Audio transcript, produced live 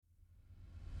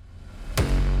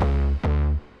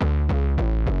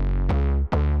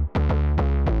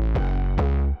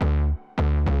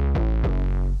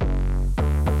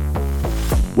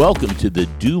Welcome to the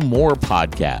Do More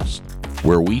podcast,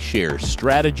 where we share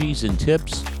strategies and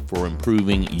tips for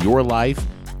improving your life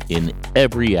in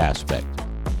every aspect.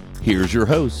 Here's your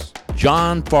host,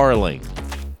 John Farling.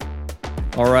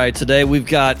 All right, today we've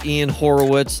got Ian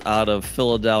Horowitz out of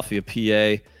Philadelphia,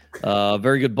 PA. A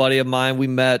very good buddy of mine. We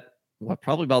met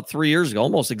probably about 3 years ago,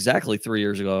 almost exactly 3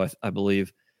 years ago, I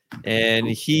believe. And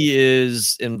he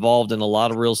is involved in a lot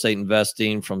of real estate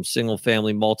investing, from single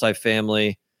family,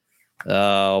 multifamily,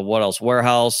 what else?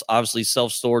 Warehouse. Obviously,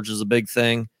 self-storage is a big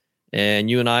thing.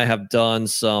 And you and I have done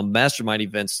some mastermind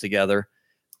events together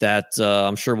that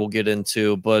I'm sure we'll get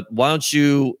into. But why don't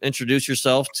you introduce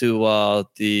yourself to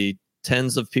the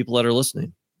tens of people that are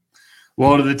listening?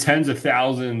 Well, to the tens of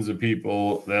thousands of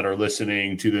people that are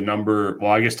listening to the number,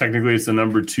 well, I guess technically it's the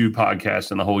number 2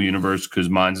 podcast in the whole universe because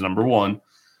mine's number 1.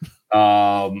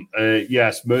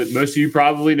 Yes, most of you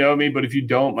probably know me, but if you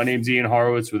don't, my name's Ian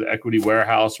Horowitz with Equity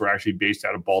Warehouse. We're actually based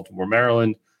out of Baltimore,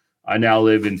 Maryland. I now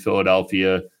live in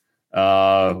Philadelphia.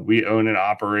 We own and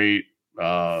operate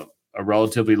a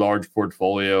relatively large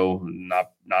portfolio.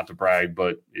 Not to brag,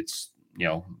 but it's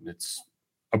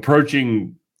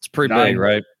approaching. It's pretty big,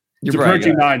 right? It's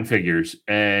approaching 9 figures,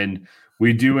 and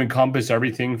we do encompass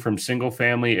everything from single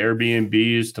family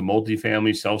Airbnbs to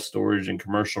multifamily, self-storage, and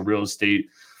commercial real estate.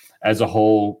 As a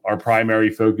whole, our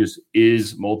primary focus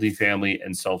is multifamily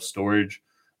and self-storage.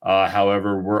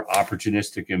 However, we're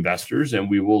opportunistic investors, and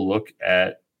we will look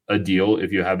at a deal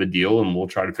if you have a deal, and we'll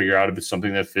try to figure out if it's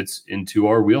something that fits into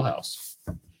our wheelhouse.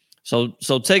 So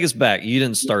take us back. You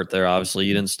didn't start there, obviously.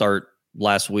 You didn't start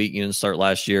last week. You didn't start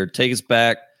last year. Take us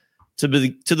back to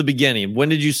the beginning. When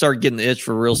did you start getting the itch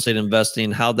for real estate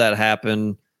investing? How'd that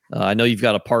happen? I know you've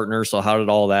got a partner, so how did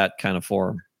all that kind of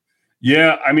form?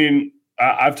 Yeah, I mean,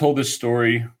 I've told this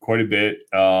story quite a bit,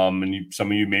 and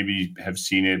some of you maybe have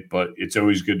seen it, but it's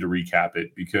always good to recap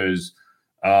it because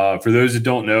for those that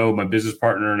don't know, my business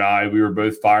partner and I, we were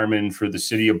both firemen for the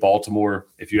city of Baltimore.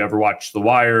 If you ever watched The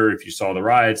Wire, if you saw the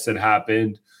riots that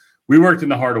happened, we worked in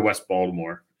the heart of West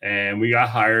Baltimore, and we got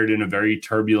hired in a very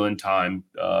turbulent time.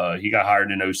 He got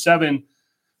hired in 2007.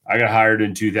 I got hired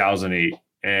in 2008.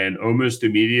 And almost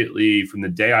immediately from the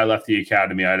day I left the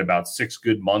academy, I had about 6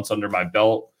 good months under my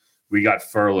belt. We got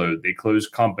furloughed. They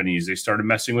closed companies. They started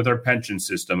messing with our pension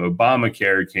system.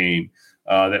 Obamacare came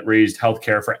that raised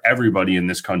healthcare for everybody in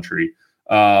this country.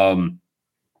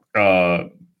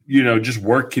 Just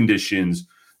work conditions,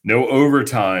 no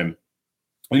overtime.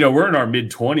 We're in our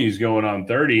mid-20s going on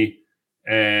 30,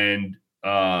 and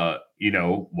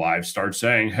wives start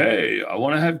saying, "Hey, I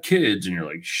want to have kids." And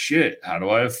you're like, "Shit, how do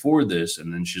I afford this?"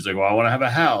 And then she's like, "Well, I want to have a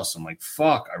house." I'm like,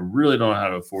 "Fuck, I really don't know how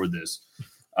to afford this."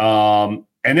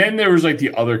 And then there was like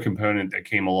the other component that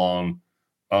came along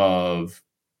of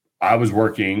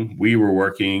we were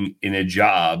working in a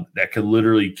job that could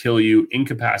literally kill you,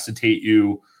 incapacitate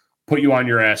you, put you on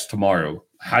your ass tomorrow.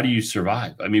 How do you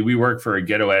survive? I mean, we work for a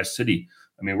ghetto ass city.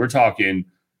 I mean, we're talking,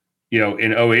 in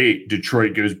 2008,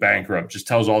 Detroit goes bankrupt, just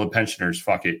tells all the pensioners,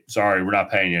 fuck it. Sorry, we're not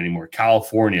paying you anymore.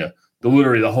 California,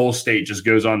 literally the whole state just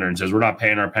goes under and says, we're not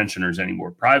paying our pensioners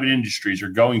anymore. Private industries are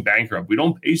going bankrupt. We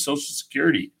don't pay Social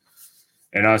Security.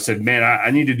 And I said, man, I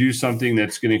need to do something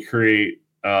that's going to create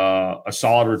a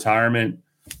solid retirement.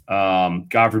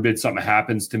 God forbid something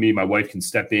happens to me, my wife can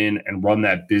step in and run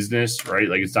that business, right?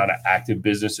 Like, it's not an active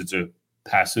business. It's a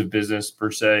passive business per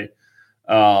se.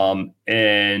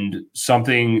 And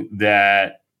something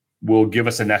that will give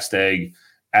us a nest egg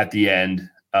at the end.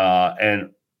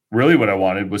 And really what I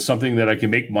wanted was something that I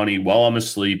can make money while I'm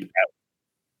asleep.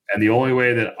 And the only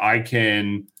way that I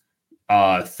can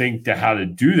think to how to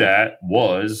do that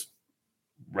was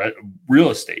real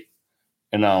estate.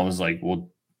 And I was like, well,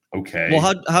 okay.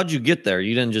 Well, how'd you get there?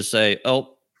 You didn't just say,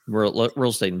 "Oh, real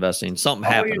estate investing."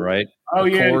 Something happened, right? Oh,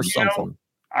 yeah. Something.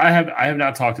 I have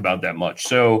not talked about that much.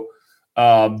 So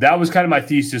that was kind of my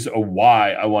thesis of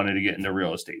why I wanted to get into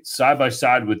real estate. Side by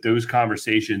side with those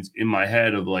conversations in my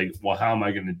head of like, well, how am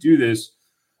I going to do this?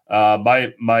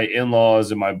 My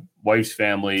in-laws and my wife's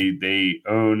family, they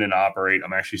own and operate.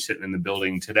 I'm actually sitting in the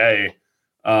building today.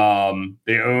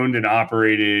 They owned and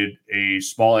operated a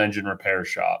small engine repair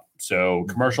shop. So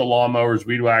commercial lawnmowers,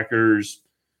 weed whackers,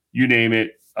 you name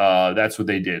it. That's what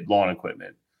they did, lawn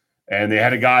equipment. And they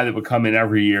had a guy that would come in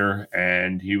every year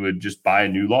and he would just buy a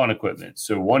new lawn equipment.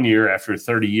 So one year, after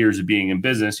 30 years of being in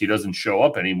business, he doesn't show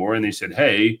up anymore. And they said,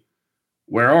 "Hey,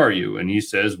 where are you?" And he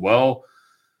says, "Well,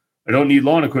 I don't need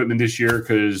lawn equipment this year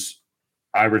because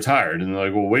I retired." And they're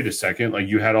like, "Well, wait a second. Like,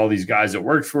 you had all these guys that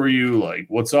worked for you. Like,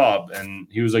 what's up?" And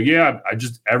he was like, "Yeah, I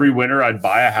just every winter I'd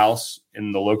buy a house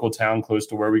in the local town close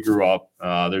to where we grew up.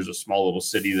 There's a small little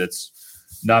city that's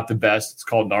not the best. It's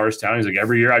called Norristown. He's like,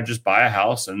 every year I'd just buy a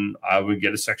house and I would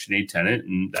get a Section 8 tenant,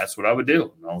 and that's what I would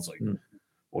do. And I was like,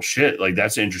 well, shit, like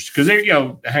that's interesting. Because they,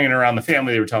 hanging around the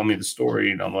family, they were telling me the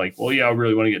story, and I'm like, well, yeah, I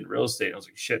really want to get into real estate. And I was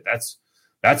like, shit,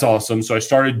 that's awesome. So I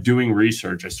started doing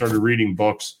research. I started reading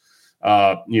books.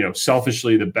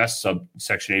 Selfishly, the best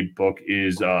Section 8 book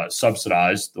is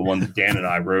Subsidized, the one that Dan and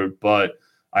I wrote. But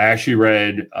I actually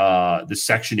read the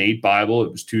Section 8 Bible.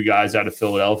 It was two guys out of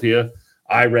Philadelphia.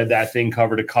 I read that thing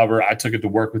cover to cover. I took it to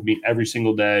work with me every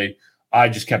single day. I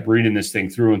just kept reading this thing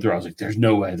through and through. I was like, there's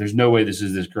no way this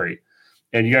is this great.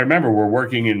 And you got to remember, we're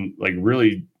working in like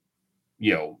really,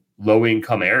 low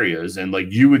income areas. And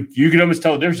like you could almost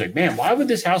tell the difference. Like, man, why would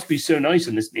this house be so nice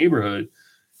in this neighborhood?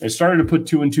 And I started to put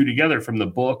two and two together from the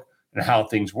book and how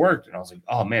things worked. And I was like,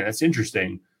 oh man, that's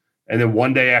interesting. And then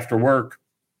one day after work,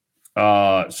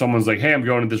 someone's like, hey, I'm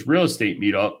going to this real estate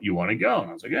meetup. You want to go? And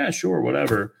I was like, yeah, sure,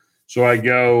 whatever. So I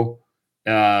go,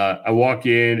 I walk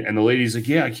in, and the lady's like,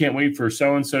 yeah, I can't wait for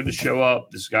so-and-so to show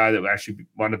up. This guy that actually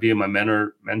wanted to be my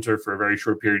mentor for a very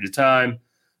short period of time.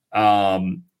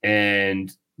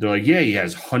 And they're like, yeah, he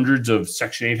has hundreds of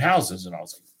Section 8 houses. And I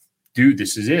was like, dude,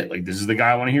 this is it. Like, this is the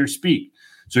guy I want to hear speak.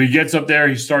 So he gets up there,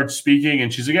 he starts speaking,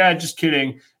 and she's like, yeah, just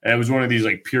kidding. And it was one of these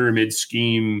like pyramid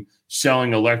scheme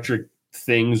selling electric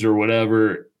things or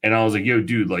whatever. And I was like, yo,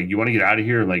 dude, like, you want to get out of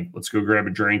here? Like, let's go grab a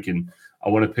drink, and I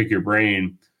want to pick your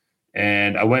brain.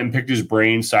 And I went and picked his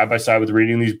brain side by side with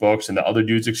reading these books and the other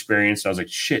dude's experience. And I was like,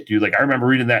 shit, dude, like, I remember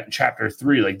reading that in chapter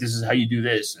 3. Like, this is how you do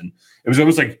this. And it was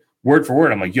almost like word for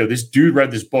word. I'm like, yo, this dude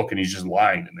read this book and he's just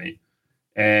lying to me.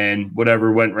 And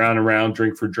whatever, went round and round,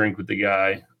 drink for drink with the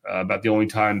guy. About the only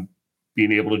time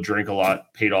being able to drink a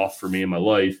lot paid off for me in my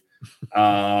life.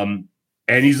 And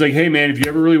he's like, hey, man, if you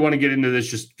ever really want to get into this,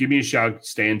 just give me a shout,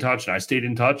 stay in touch. And I stayed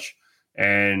in touch.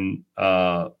 And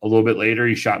a little bit later,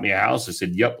 he shot me a house. I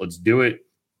said, yep, let's do it.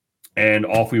 And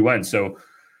off we went. So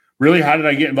really, how did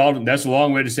I get involved? That's a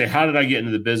long way to say, how did I get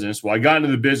into the business? Well, I got into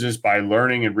the business by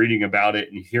learning and reading about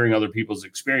it and hearing other people's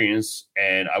experience.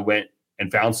 And I went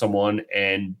and found someone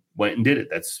and went and did it.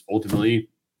 That's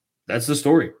the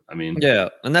story. I mean, yeah.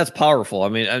 And that's powerful. I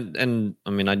mean,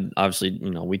 I obviously,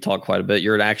 we talk quite a bit.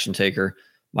 You're an action taker.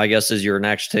 My guess is you're an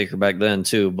action taker back then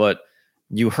too, but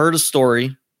you heard a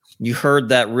story. You heard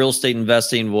that real estate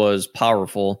investing was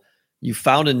powerful. You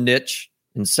found a niche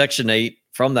in Section 8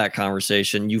 from that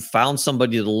conversation. You found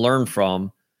somebody to learn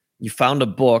from. You found a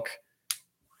book.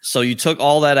 So you took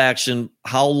all that action.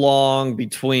 How long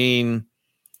between,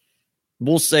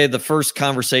 we'll say, the first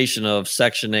conversation of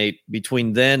Section 8,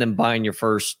 between then and buying your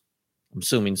first, I'm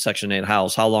assuming, Section 8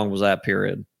 house, how long was that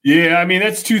period? Yeah, I mean,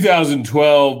 that's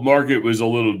 2012. Market was a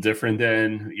little different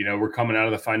then. We're coming out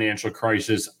of the financial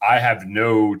crisis. I have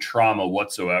no trauma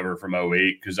whatsoever from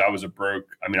 08 because I was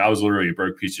literally a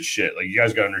broke piece of shit. Like, you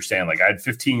guys got to understand, like, I had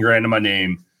 15 grand in my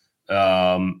name.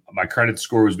 My credit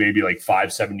score was maybe like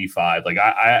 575. Like,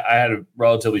 I had a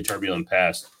relatively turbulent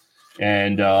past.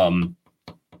 And,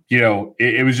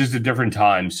 it was just a different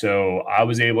time. So I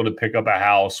was able to pick up a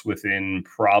house within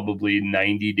probably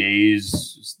 90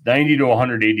 to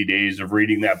 180 days of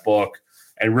reading that book.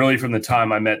 And really, from the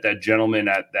time I met that gentleman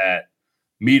at that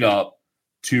meetup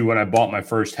to when I bought my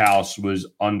first house was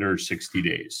under 60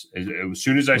 days. As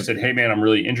soon as I said, hey, man, I'm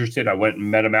really interested, I went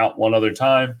and met him out one other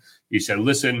time. He said,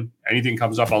 listen, anything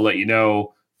comes up, I'll let you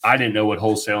know. I didn't know what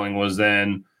wholesaling was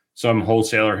then. Some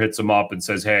wholesaler hits him up and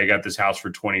says, hey, I got this house for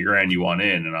 20 grand. You want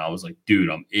in? And I was like, dude,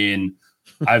 I'm in.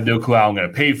 I have no clue how I'm going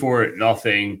to pay for it.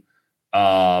 Nothing.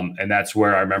 And that's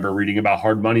where I remember reading about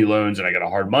hard money loans, and I got a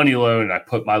hard money loan, and I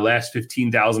put my last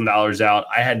 $15,000 out.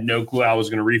 I had no clue how I was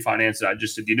going to refinance it. I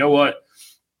just said, you know what?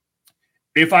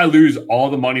 If I lose all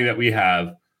the money that we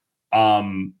have,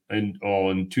 in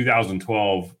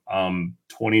 2012,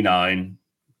 29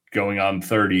 going on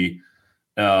 30.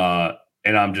 And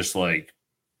I'm just like,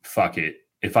 fuck it.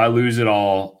 If I lose it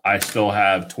all, I still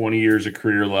have 20 years of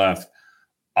career left.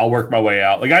 I'll work my way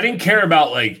out. Like, I didn't care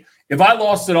about, like, if I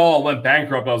lost it all and went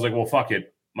bankrupt, I was like, well, fuck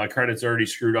it. My credit's already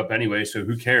screwed up anyway, so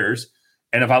who cares?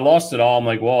 And if I lost it all, I'm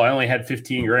like, well, I only had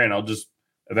 15 grand. I'll just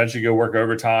eventually go work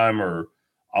overtime, or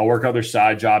I'll work other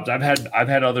side jobs. I've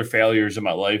had other failures in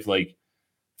my life. Like,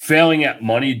 failing at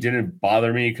money didn't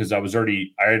bother me because I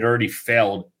had already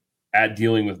failed at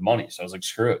dealing with money. So I was like,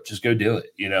 screw it, just go do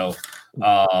it,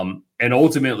 And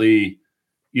ultimately,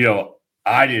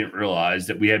 I didn't realize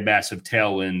that we had massive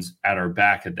tailwinds at our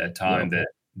back at that time. Yeah.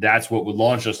 That's what would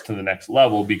launch us to the next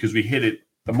level because we hit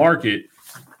the market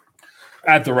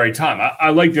at the right time. I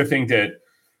like to think that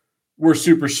we're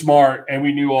super smart and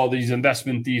we knew all these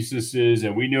investment theses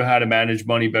and we knew how to manage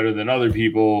money better than other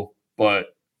people. But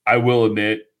I will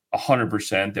admit,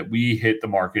 100% that we hit the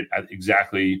market at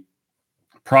exactly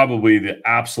probably the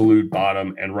absolute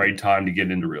bottom and right time to get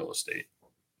into real estate.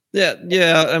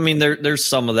 Yeah. I mean, there's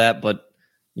some of that, but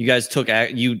you guys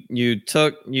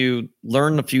you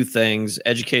learned a few things,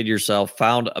 educated yourself,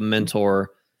 found a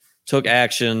mentor, took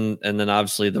action, and then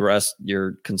obviously the rest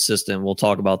you're consistent. We'll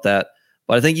talk about that.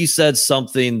 But I think you said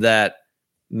something that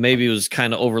maybe was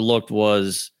kind of overlooked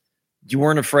was you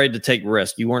weren't afraid to take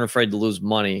risk. You weren't afraid to lose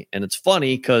money. And it's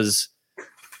funny because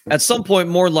at some point,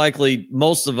 more likely,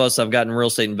 most of us have gotten real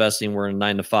estate investing. We're in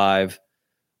 9 to 5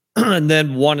 and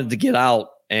then wanted to get out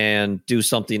and do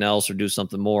something else or do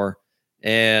something more.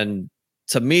 And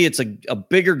to me, it's a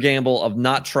bigger gamble of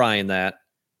not trying that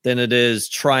than it is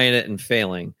trying it and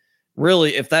failing.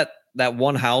 Really, if that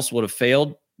one house would have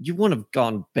failed, you wouldn't have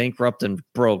gone bankrupt and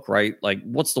broke, right? Like,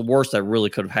 what's the worst that really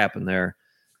could have happened there?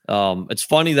 It's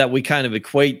funny that we kind of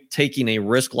equate taking a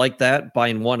risk like that,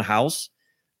 buying one house,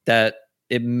 that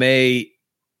it may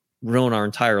ruin our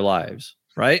entire lives,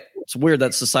 right? It's weird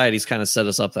that society's kind of set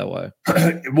us up that way.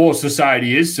 Well,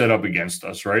 society is set up against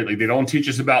us, right? Like, they don't teach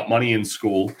us about money in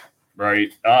school,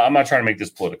 right? I'm not trying to make this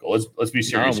political. Let's be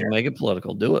serious here. Make it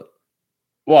political. Do it.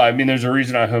 Well, I mean, there's a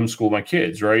reason I homeschool my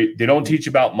kids, right? They don't teach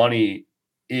about money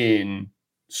in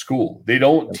school. They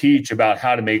don't teach about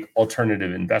how to make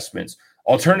alternative investments.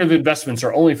 Alternative investments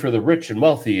are only for the rich and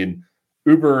wealthy and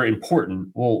uber important.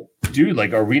 Well, dude,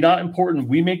 like, are we not important?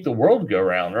 We make the world go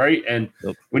round, right? And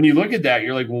when you look at that,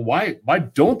 you're like, well, why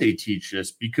don't they teach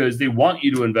this? Because they want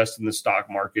you to invest in the stock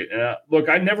market. And look,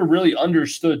 I never really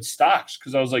understood stocks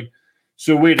because I was like,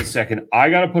 so wait a second, I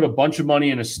got to put a bunch of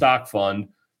money in a stock fund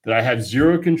that I have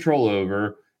zero control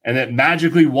over, and that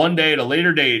magically one day at a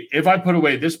later date, if I put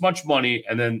away this much money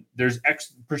and then there's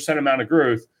X percent amount of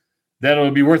growth, then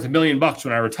it'll be worth $1 million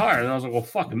when I retire. And I was like, well,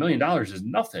 fuck, $1 million is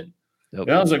nothing. Yep.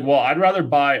 And I was like, well, I'd rather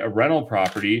buy a rental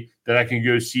property that I can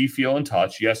go see, feel, and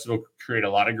touch. Yes, it'll create a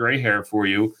lot of gray hair for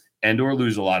you and or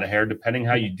lose a lot of hair, depending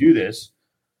how you do this.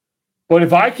 But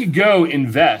if I could go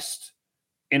invest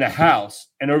in a house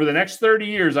and over the next 30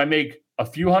 years, I make a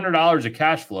few $100s of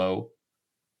cash flow,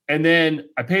 and then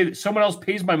someone else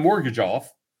pays my mortgage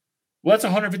off, well, that's a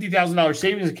 $150,000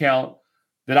 savings account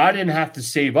that I didn't have to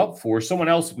save up for. Someone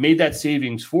else made that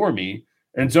savings for me.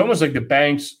 And it's almost like the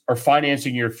banks are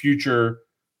financing your future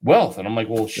wealth. And I'm like,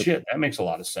 well, shit, that makes a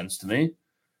lot of sense to me.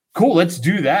 Cool, let's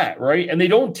do that, right? And they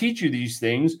don't teach you these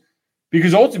things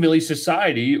because ultimately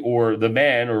society or the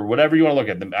man or whatever you want to look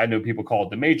at them. I know people call it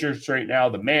the matrix right now,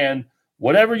 the man,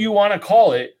 whatever you want to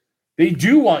call it. They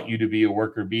do want you to be a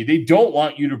worker bee. They don't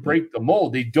want you to break the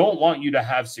mold. They don't want you to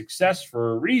have success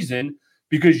for a reason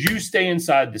because you stay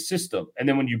inside the system. And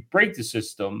then when you break the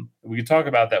system, and we can talk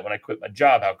about that when I quit my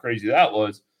job, how crazy that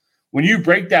was. When you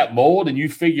break that mold and you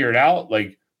figure it out,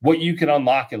 like what you can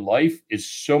unlock in life is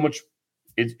so much,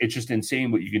 it's just insane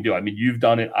what you can do. I mean, you've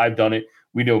done it. I've done it.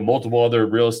 We know multiple other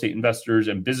real estate investors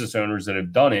and business owners that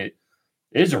have done it.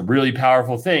 It is a really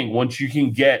powerful thing once you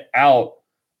can get out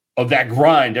of that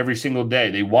grind every single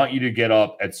day. They want you to get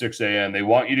up at 6 a.m. They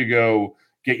want you to go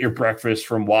get your breakfast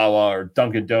from Wawa or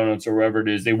Dunkin' Donuts or wherever it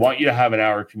is. They want you to have an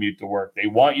hour commute to work. They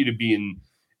want you to be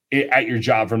at your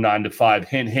job from 9 to 5.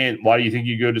 Hint, hint. Why do you think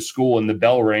you go to school and the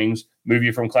bell rings, move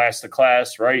you from class to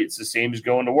class, right? It's the same as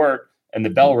going to work and the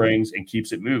bell rings and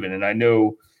keeps it moving. And I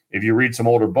know if you read some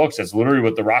older books, that's literally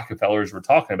what the Rockefellers were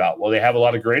talking about. Well, they have a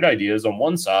lot of great ideas on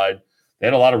one side. They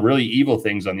had a lot of really evil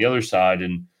things on the other side.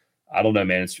 And I don't know,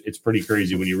 man, it's pretty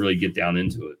crazy when you really get down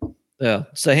into it. Yeah.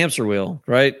 It's a hamster wheel,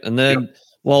 right? And then,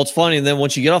 well, it's funny. And then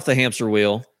once you get off the hamster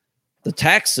wheel, the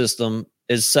tax system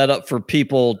is set up for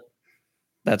people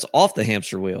that's off the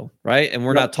hamster wheel, right? And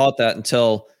we're not taught that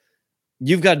until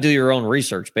you've got to do your own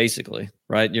research, basically,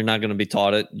 right? You're not going to be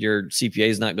taught it. Your CPA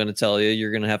is not going to tell you.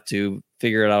 You're going to have to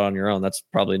figure it out on your own. That's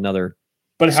probably another.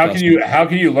 But how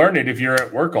can you learn it if you're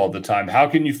at work all the time? How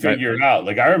can you figure it out?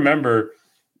 Like, I remember,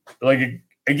 like,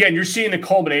 again, you're seeing the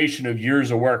culmination of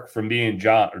years of work from being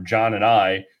John and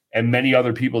I and many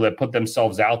other people that put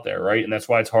themselves out there, right? And that's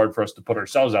why it's hard for us to put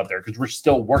ourselves out there because we're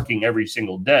still working every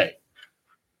single day.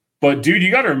 But, dude,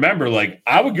 you got to remember, like,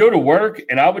 I would go to work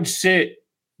and I would sit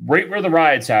right where the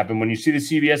riots happen. When you see the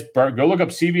CVS burn, go look up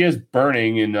CVS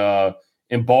burning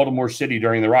in Baltimore City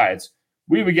during the riots.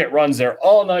 We would get runs there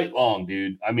all night long,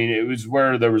 dude. I mean, it was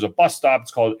where there was a bus stop.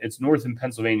 It's north in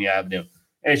Pennsylvania Avenue.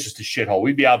 And it's just a shithole.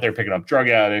 We'd be out there picking up drug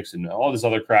addicts and all this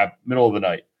other crap, middle of the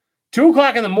night.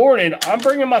 2:00 in the morning, I'm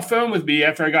bringing my phone with me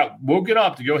after I got woken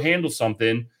up to go handle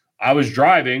something. I was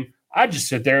driving. I just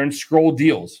sit there and scroll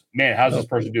deals. Man, how's this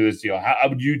person do this deal? I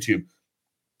would YouTube.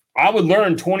 I would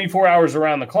learn 24 hours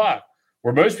around the clock.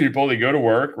 Where most people, they go to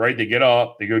work, right? They get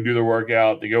up, they go do their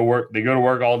workout, they go to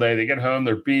work all day, they get home,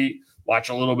 they're beat, watch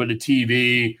a little bit of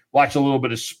TV, watch a little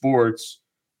bit of sports,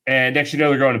 and next you know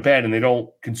they're going to bed and they don't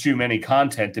consume any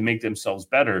content to make themselves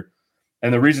better.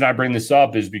 And the reason I bring this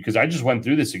up is because I just went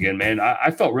through this again, man.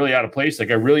 I felt really out of place. Like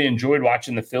I really enjoyed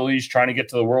watching the Phillies trying to get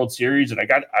to the World Series, and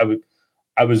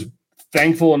I was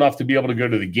thankful enough to be able to go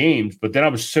to the games, but then I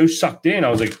was so sucked in. I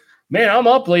was like, man, I'm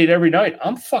up late every night.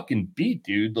 I'm fucking beat,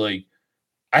 dude. Like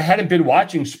I hadn't been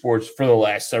watching sports for the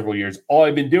last several years. All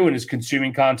I've been doing is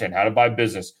consuming content, how to buy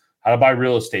business, how to buy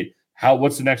real estate,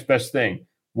 what's the next best thing?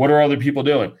 What are other people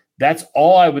doing? That's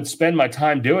all I would spend my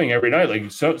time doing every night.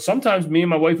 Like so sometimes me and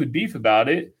my wife would beef about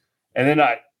it. And then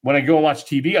when I go and watch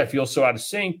TV, I feel so out of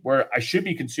sync where I should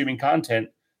be consuming content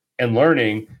and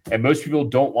learning. And most people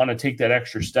don't want to take that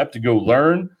extra step to go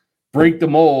learn, break the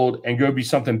mold, and go be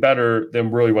something better than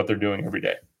really what they're doing every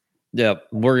day. Yeah,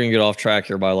 we're gonna get off track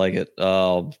here, but I like it. I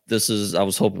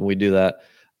was hoping we do that.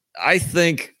 I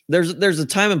think there's a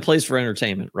time and place for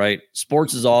entertainment, right?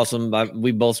 Sports is awesome.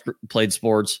 We both played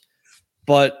sports,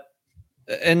 but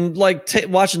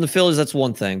watching the Phillies, that's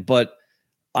one thing. But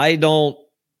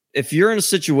if you're in a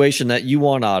situation that you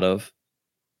want out of,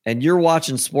 and you're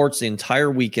watching sports the entire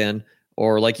weekend,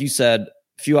 or like you said,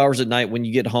 a few hours at night when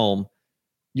you get home,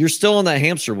 you're still on that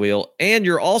hamster wheel, and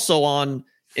you're also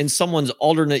in someone's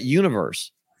alternate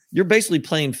universe. You're basically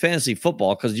playing fantasy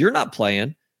football because you're not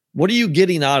playing. What are you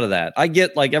getting out of that? I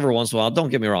get like every once in a while, don't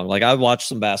get me wrong. Like I watch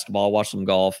some basketball, I watch some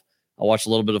golf, I watch a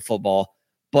little bit of football,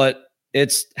 but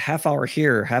it's half hour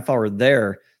here, half hour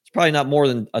there. It's probably not more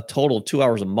than a total of 2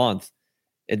 hours a month.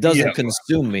 It doesn't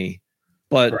consume me,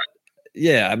 but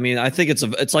yeah, I mean, I think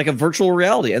it's like a virtual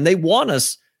reality, and they want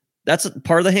us. That's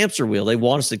part of the hamster wheel. They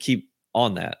want us to keep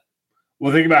on that.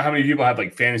 Well, think about how many people have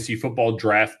like fantasy football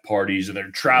draft parties and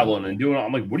they're traveling and doing it.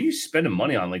 I'm like, what are you spending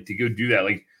money on? Like to go do that?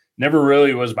 Like never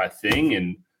really was my thing.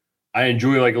 And I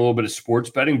enjoy like a little bit of sports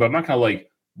betting, but I'm not going to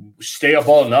like stay up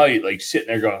all night, like sitting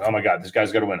there going, oh my God, this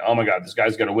guy's got to win. Oh my God, this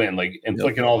guy's got to win. Like, and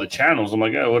flicking all the channels. I'm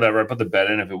like, oh, whatever. I put the bet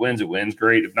in. If it wins.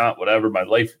 Great. If not, whatever. My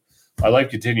life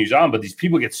continues on. But these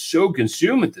people get so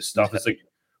consumed with this stuff. It's like,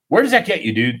 where does that get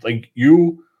you, dude? Like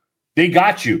they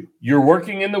got you. You're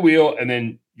working in the wheel and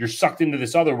then you're sucked into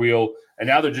this other wheel, and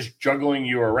now they're just juggling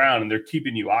you around and they're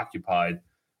keeping you occupied.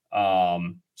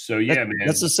 So yeah, man,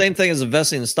 that's the same thing as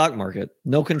investing in the stock market.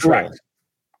 No control.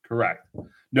 Correct.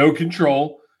 No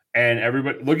control. And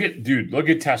everybody look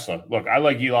at Tesla. Look, I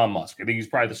like Elon Musk. I think he's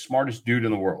probably the smartest dude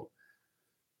in the world,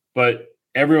 but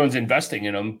everyone's investing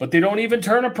in him, but they don't even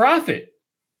turn a profit.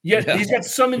 Yet he's got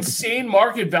some insane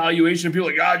market valuation. And people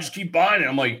are like, just keep buying it.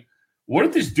 I'm like, what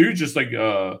if this dude just like,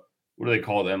 what do they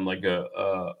call them? Like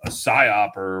a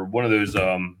psyop or one of those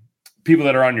people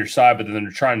that are on your side, but then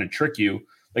they're trying to trick you.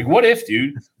 Like, what if,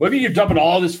 dude? What if you're dumping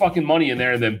all this fucking money in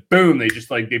there and then boom, they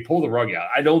just like they pull the rug out?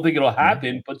 I don't think it'll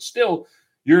happen, but still,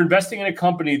 you're investing in a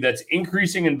company that's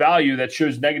increasing in value that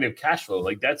shows negative cash flow.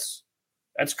 Like that's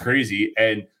crazy,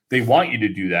 and they want you to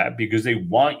do that because they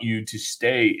want you to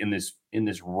stay in this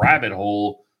rabbit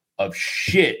hole of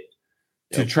shit.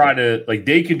 To try to, like,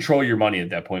 they control your money at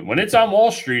that point. When it's on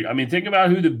Wall Street, I mean, think about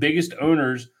who the biggest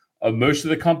owners of most of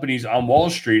the companies on Wall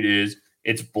Street is.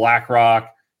 It's BlackRock.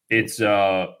 It's,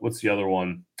 what's the other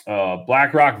one?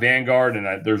 BlackRock, Vanguard,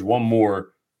 and there's one more.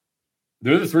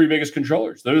 They're the three biggest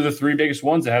controllers. They're the three biggest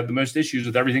ones that have the most issues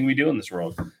with everything we do in this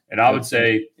world. And I would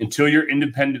say until you're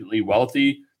independently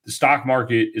wealthy, the stock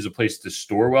market is a place to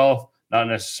store wealth, not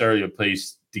necessarily a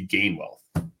place to gain wealth.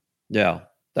 Yeah,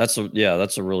 that's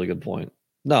a really good point.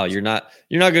 No, you're not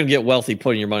going to get wealthy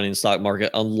putting your money in the stock market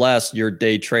unless you're a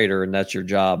day trader and that's your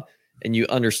job and you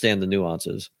understand the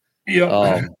nuances.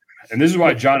 Yeah. And this is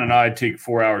why John and I take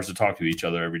 4 hours to talk to each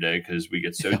other every day, because we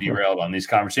get so derailed on these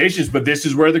conversations. But this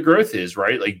is where the growth is,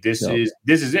 right? Like this is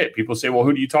it. People say, well,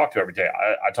 who do you talk to every day?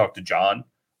 I talk to John,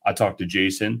 I talk to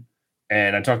Jason,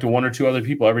 and I talk to one or two other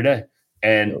people every day.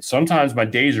 And sometimes my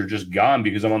days are just gone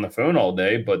because I'm on the phone all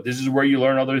day. But this is where you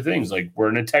learn other things. Like we're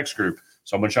in a text group.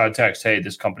 Someone shot a text, hey,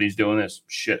 this company's doing this.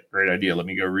 Shit, great idea. Let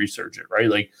me go research it, right?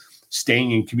 Like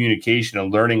staying in communication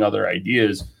and learning other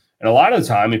ideas. And a lot of the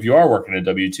time, if you are working a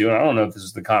W-2, and I don't know if this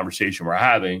is the conversation we're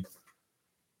having,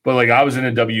 but like I was in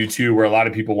a W-2 where a lot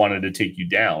of people wanted to take you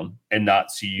down and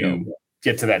not see you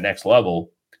get to that next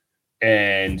level.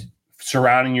 And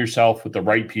surrounding yourself with the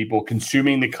right people,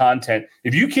 consuming the content.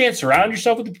 If you can't surround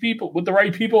yourself with the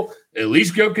right people, at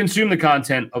least go consume the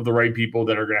content of the right people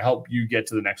that are going to help you get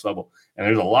to the next level. And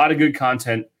there's a lot of good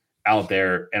content out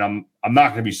there. And I'm not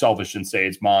going to be selfish and say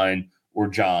it's mine or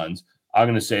John's. I'm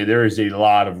going to say there is a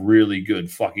lot of really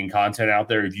good fucking content out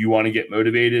there. If you want to get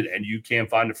motivated and you can't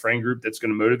find a friend group that's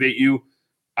going to motivate you,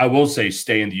 I will say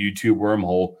stay in the YouTube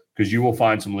wormhole because you will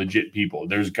find some legit people.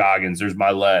 There's Goggins, there's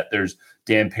Milet, there's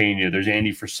Dan Pena, there's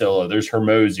Andy Frisella, there's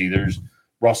Hermosi, there's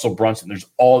Russell Brunson. There's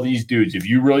all these dudes. If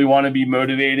you really want to be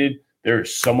motivated, there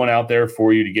is someone out there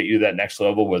for you to get you to that next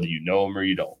level, whether you know them or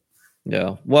you don't.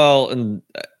 Yeah. Well, and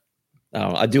I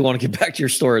don't know. I do want to get back to your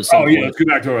story at some point. Let's go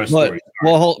back to our story.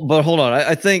 But hold on.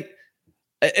 I think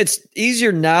it's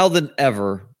easier now than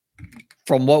ever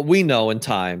from what we know in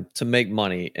time to make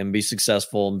money and be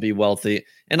successful and be wealthy.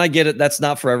 And I get it. That's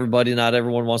not for everybody. Not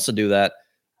everyone wants to do that.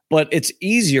 But it's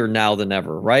easier now than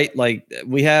ever, right? Like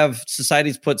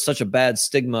society's put such a bad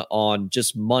stigma on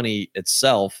just money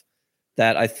itself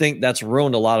that I think that's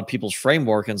ruined a lot of people's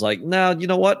framework. And it's like, no, you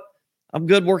know what? I'm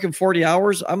good working 40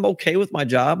 hours. I'm okay with my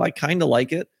job. I kind of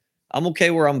like it. I'm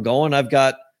okay where I'm going. I've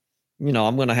got,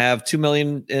 I'm going to have $2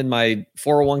 million in my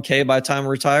 401k by the time I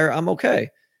retire. I'm okay.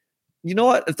 You know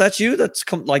what? If that's you,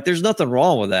 there's nothing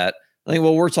wrong with that. I think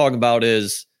what we're talking about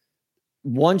is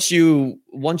once you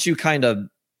kind of,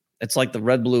 it's like the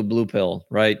red, blue pill,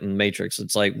 right? In Matrix.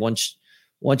 It's like once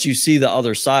you see the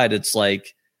other side, it's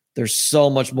like there's so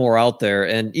much more out there.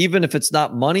 And even if it's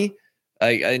not money,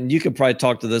 and you could probably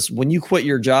talk to this, when you quit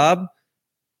your job,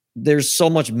 there's so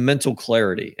much mental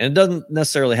clarity. And it doesn't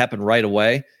necessarily happen right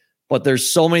away, but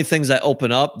there's so many things that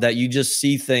open up that you just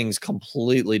see things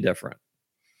completely different.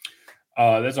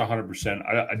 That's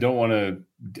 100%. I don't want to,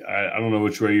 I don't know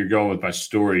which way you're going with my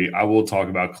story. I will talk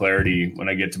about clarity when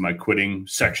I get to my quitting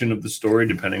section of the story,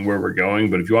 depending where we're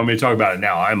going. But if you want me to talk about it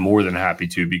now, I'm more than happy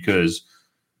to, because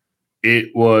it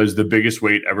was the biggest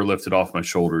weight ever lifted off my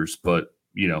shoulders. But,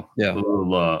 let's keep going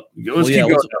down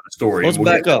the story. Let's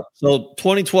back up. So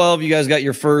 2012, you guys got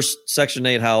your first Section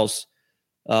 8 house.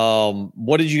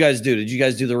 What did you guys do? Did you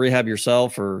guys do the rehab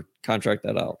yourself or contract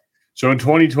that out? So in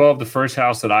 2012, the first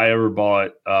house that I ever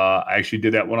bought, I actually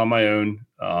did that one on my own.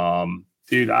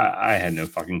 Dude, I had no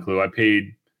fucking clue. I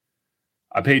paid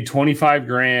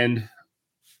 $25,000.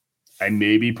 I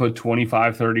maybe put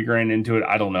 25, 30 grand into it.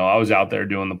 I don't know. I was out there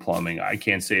doing the plumbing. I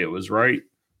can't say it was right,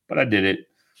 but I did it.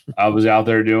 I was out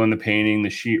there doing the painting, the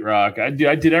sheetrock. I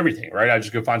did everything, right? I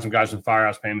just go find some guys in the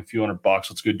firehouse, pay them a few $100.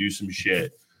 Let's go do some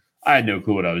shit. I had no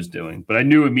clue what I was doing, but I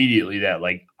knew immediately that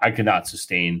I could not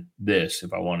sustain this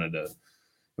if I wanted to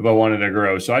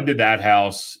grow. So I did that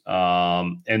house.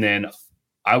 And then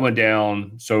I went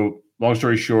down. So long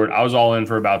story short, I was all in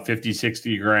for about 50,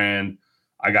 60 grand.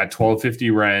 I got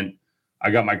 $1,250 rent. I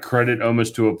got my credit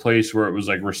almost to a place where it was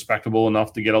respectable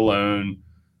enough to get a loan.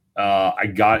 I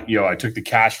took the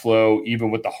cash flow,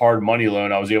 even with the hard money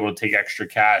loan, I was able to take extra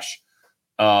cash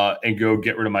and go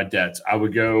get rid of my debts. I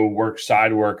would go work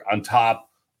side work on top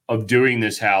of doing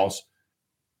this house.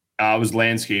 I was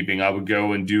landscaping. I would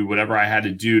go and do whatever I had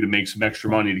to do to make some extra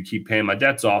money to keep paying my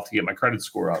debts off to get my credit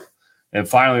score up. And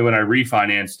finally, when I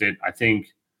refinanced it,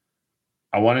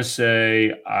 I want to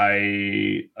say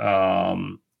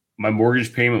my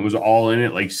mortgage payment was all in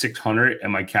it, $600,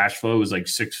 and my cash flow was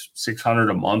 $600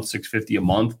 a month, $650 a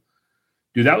month.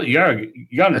 Dude, you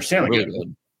gotta understand,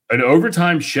 really an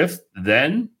overtime shift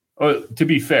then, to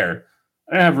be fair,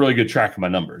 I didn't have really good track of my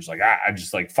numbers. I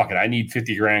just fuck it. I need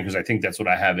 50 grand because I think that's what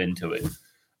I have into it.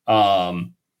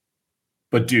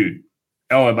 But dude,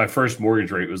 and my first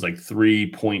mortgage rate was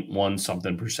 3.1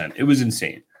 something %. It was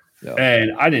insane. Yeah.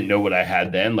 And I didn't know what I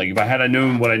had then. If I had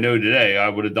known what I know today, I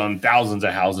would have done thousands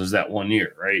of houses that one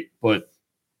year. Right. But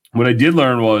what I did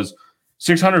learn was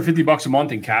 $650 a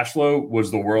month in cash flow was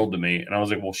the world to me. And I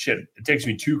was like, well, shit, it takes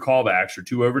me 2 callbacks or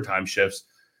 2 overtime shifts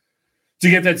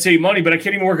to get that same money, but I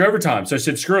can't even work overtime. So I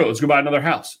said, screw it, let's go buy another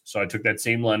house. So I took that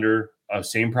same lender,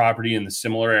 same property in the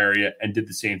similar area, and did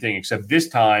the same thing, except this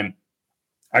time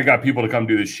I got people to come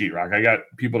do the sheetrock. I got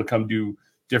people to come do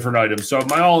different items. So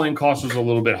my all-in cost was a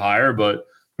little bit higher, but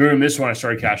boom, this one I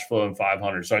started cash flowing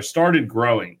 $500. So I started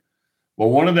growing. Well,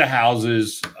 one of the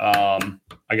houses, I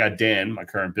got Dan, my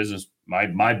current business,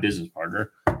 my business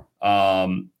partner.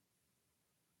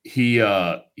 He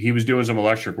was doing some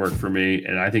electric work for me,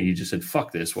 and I think he just said,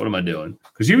 fuck this, what am I doing?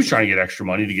 Because he was trying to get extra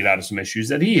money to get out of some issues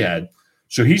that he had.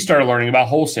 So he started learning about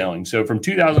wholesaling. So from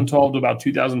 2012 to about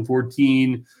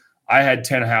 2014, I had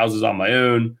 10 houses on my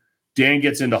own. Dan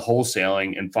gets into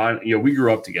wholesaling, and we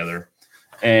grew up together.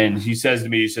 And he says to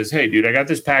me, hey, dude, I got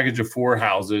this package of 4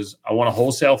 houses. I want to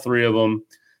wholesale 3 of them,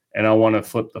 and I want to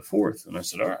flip the 4th. And I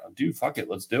said, all right, dude, fuck it,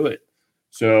 let's do it.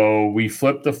 So we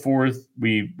flipped the 4th.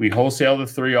 We wholesale the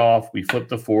 3 off. We flipped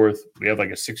the 4th. We had a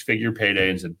 6-figure payday,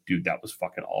 and said, dude, that was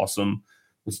fucking awesome.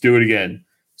 Let's do it again.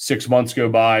 6 months go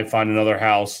by, find another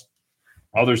house,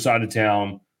 other side of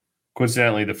town.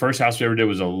 Coincidentally, the first house we ever did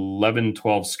was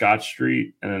 1112 Scott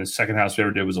Street, and then the second house we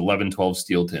ever did was 1112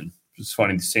 Steelton. It's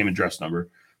funny, the same address number.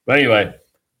 But anyway,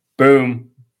 boom,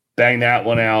 bang that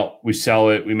one out. We sell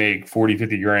it. We make 40,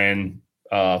 50 grand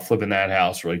flipping that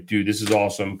house. We're like, dude, this is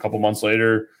awesome. A couple months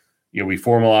later, we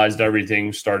formalized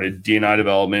everything, started D&I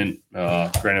development.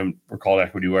 Granted, we're called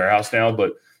Equity Warehouse now,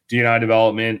 but D&I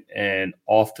development, and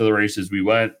off to the races we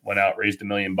went out, raised $1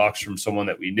 million from someone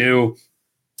that we knew,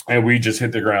 and we just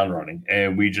hit the ground running,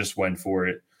 and we just went for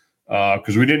it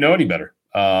because we didn't know any better.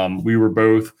 We were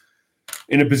both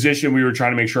in a position, we were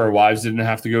trying to make sure our wives didn't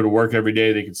have to go to work every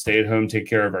day. They could stay at home, take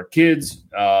care of our kids.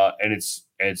 And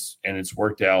it's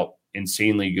worked out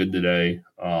insanely good today.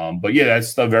 But yeah,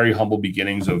 that's the very humble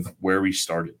beginnings of where we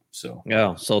started. So,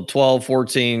 yeah. So 12,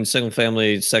 14, single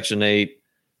family, Section 8.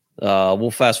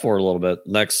 We'll fast forward a little bit.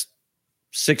 Next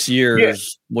 6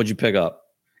 years, What'd you pick up?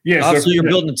 Yeah. Obviously, you're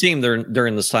building a team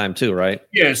during this time too, right?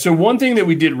 Yeah. So one thing that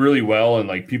we did really well, and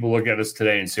like people look at us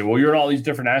today and say, well, you're in all these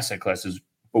different asset classes.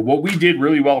 But what we did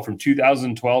really well from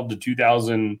 2012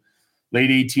 to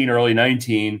late 18, early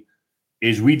 19,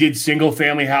 is we did single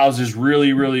family houses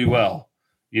really, really well.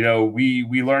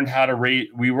 We learned how to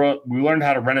we learned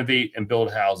how to renovate and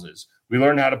build houses. We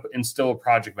learned how to instill a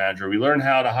project manager. We learned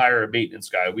how to hire a maintenance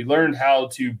guy. We learned how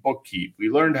to bookkeep. We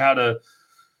learned how to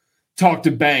talk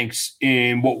to banks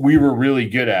in what we were really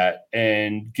good at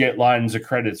and get lines of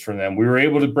credits from them. We were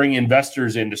able to bring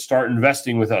investors in to start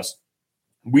investing with us.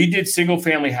 We did single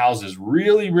family houses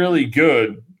really, really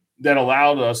good that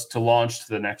allowed us to launch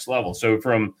to the next level. So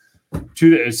from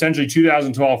essentially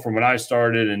 2012, from when I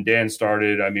started and Dan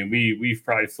started, I mean, we've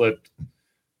probably flipped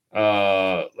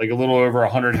like a little over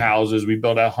 100 houses. We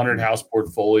built a 100-house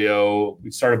portfolio. We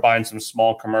started buying some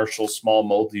small commercial, small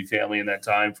multifamily in that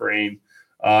time frame.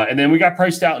 And then we got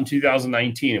priced out in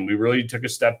 2019, and we really took a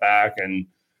step back. And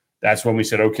that's when we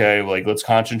said, okay, like, let's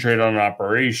concentrate on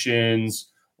operations.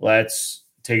 Let's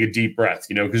take a deep breath,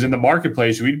 because in the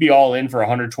marketplace, we'd be all in for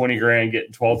 120 grand,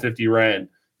 getting $1,250 rent.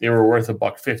 They were worth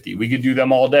 $150. We could do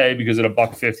them all day because at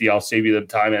 $150, I'll save you the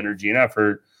time, energy, and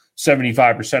effort.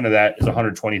 75% of that is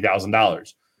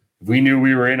 $120,000. If we knew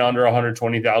we were in under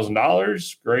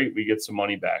 $120,000, great, we get some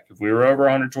money back. If we were over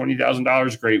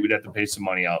 $120,000, great, we'd have to pay some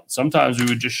money out. Sometimes we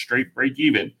would just straight break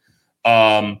even.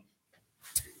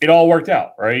 It all worked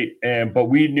out, right? But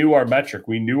we knew our metric.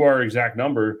 We knew our exact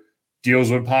number.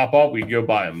 Deals would pop up. We'd go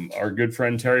buy them. Our good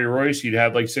friend Terry Royce, he'd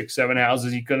have like 6, 7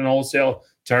 houses he couldn't wholesale.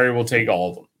 Terry will take all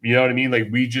of them. You know what I mean? Like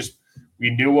we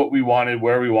knew what we wanted,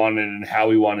 where we wanted, and how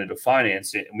we wanted to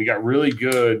finance it. And we got really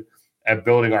good at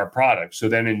building our product. So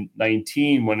then in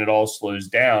 19, when it all slows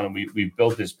down and we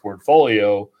built this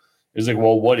portfolio, it's like,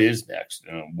 well, what is next?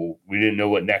 Well, we didn't know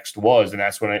what next was. And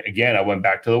that's when I went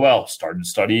back to the well, started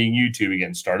studying YouTube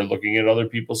again, started looking at other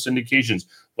people's syndications,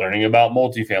 learning about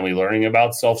multifamily, learning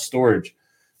about self-storage,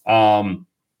 and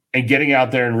getting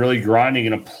out there and really grinding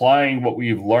and applying what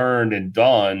we've learned and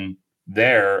done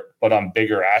there, but on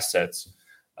bigger assets.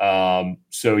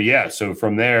 So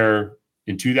from there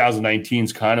in 2019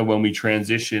 is kind of when we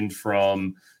transitioned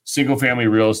from single family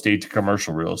real estate to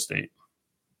commercial real estate.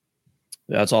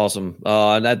 That's awesome.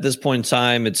 And at this point in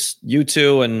time, it's you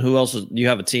two, and who else? You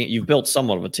have a team. You've built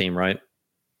somewhat of a team, right?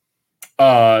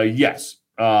 Yes.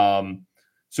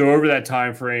 So over that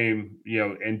time frame,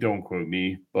 and don't quote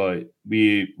me, but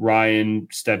Ryan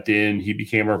stepped in. He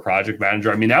became our project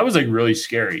manager. I mean, that was like really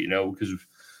scary, because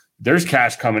there's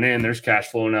cash coming in, there's cash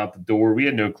flowing out the door. We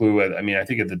had no clue. I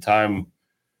think at the time,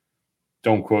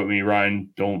 don't quote me, Ryan.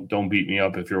 Don't beat me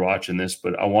up if you're watching this,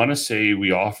 but I want to say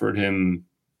we offered him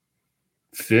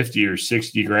 50 or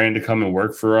 60 grand to come and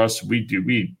work for us. We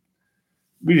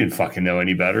didn't fucking know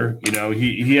any better.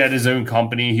 He had his own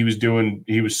company. He was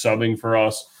subbing for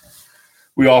us.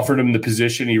 We offered him the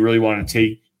position. He really wanted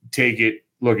to take it.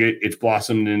 Look, it's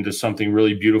blossomed into something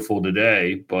really beautiful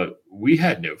today, but we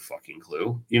had no fucking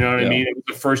clue. You know what I mean? It was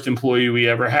the first employee we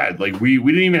ever had. Like we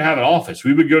didn't even have an office.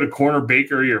 We would go to Corner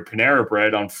Bakery or Panera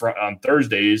Bread on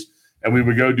Thursdays, and we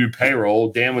would go do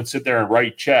payroll. Dan would sit there and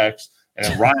write checks, and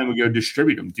then Ryan would go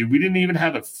distribute them. Dude, we didn't even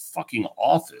have a fucking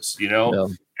office, Yeah.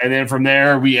 And then from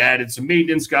there, we added some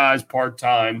maintenance guys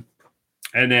part-time.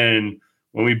 And then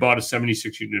when we bought a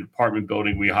 76-unit apartment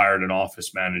building, we hired an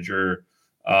office manager.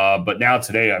 But now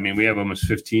today, we have almost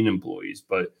 15 employees.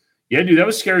 But yeah, dude, that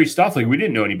was scary stuff. Like, we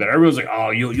didn't know any better. Everyone's like,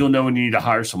 oh, you'll know when you need to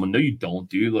hire someone. No, you don't,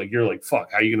 dude. Like, you're like,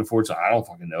 fuck, how are you going to afford something? I don't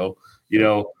fucking know,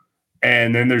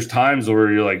 And then there's times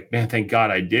where you're like, man, thank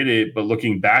God I did it. But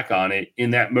looking back on it,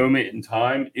 in that moment in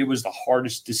time, it was the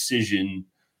hardest decision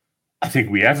I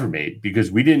think we ever made, because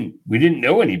we didn't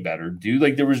know any better, dude.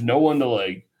 Like, there was no one to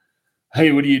like,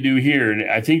 hey, what do you do here? And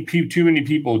I think too many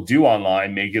people do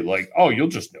online make it like, oh, you'll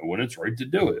just know when it's right to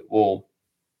do it. Well,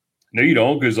 no, you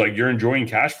don't, because like you're enjoying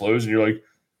cash flows and you're like,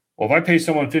 Well, if I pay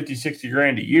someone 50, 60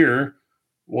 grand a year,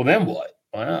 well, then what?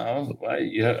 Well,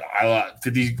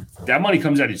 that money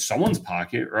comes out of someone's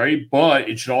pocket, right? But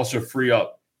it should also free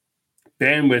up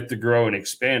bandwidth to grow and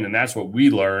expand. And that's what we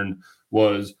learned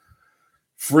was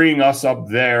freeing us up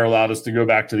there allowed us to go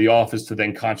back to the office to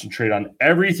then concentrate on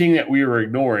everything that we were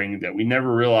ignoring that we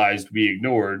never realized we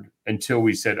ignored until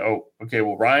we said, oh, okay,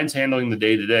 well, Ryan's handling the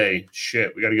day-to-day.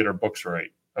 Shit, we got to get our books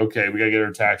right. Okay, we got to get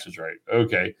our taxes right.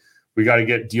 Okay, we got to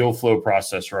get deal flow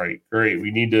process right. Great,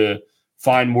 we need to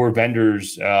find more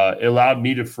vendors. It allowed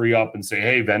me to free up and say,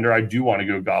 hey, vendor, I do want to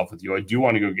go golf with you. I do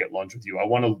want to go get lunch with you. I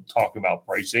want to talk about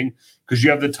pricing because you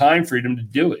have the time freedom to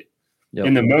do it. Yep.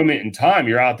 In the moment in time,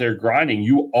 you're out there grinding.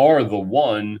 You are the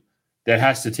one that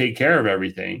has to take care of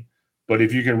everything. But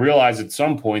if you can realize at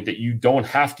some point that you don't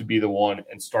have to be the one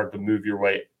and start to move your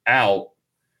way out,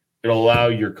 it'll allow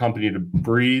your company to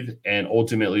breathe and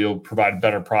ultimately it'll provide a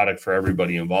better product for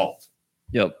everybody involved.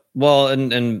 Yep. Well,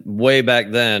 and way back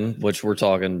then, which we're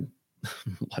talking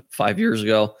 5 years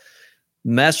ago,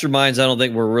 masterminds, I don't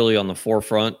think were really on the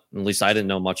forefront. At least I didn't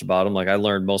know much about them. Like I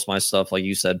learned most of my stuff, like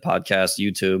you said, podcasts,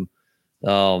 YouTube.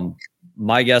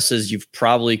 My guess is you've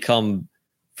probably come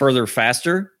further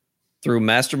faster through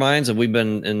masterminds, and we've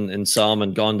been in some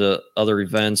and gone to other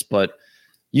events, but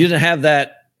you didn't have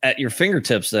that at your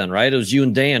fingertips then, right? It was you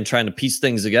and Dan trying to piece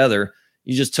things together.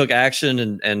 You just took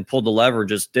action and pulled the lever,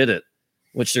 just did it,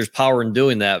 which there's power in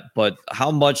doing that. But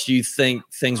how much do you think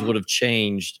things would have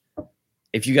changed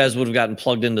if you guys would have gotten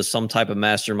plugged into some type of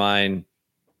mastermind,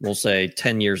 we'll say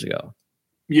 10 years ago?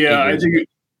 Yeah, I think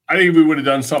if we would have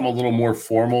done something a little more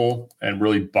formal and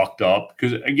really bucked up,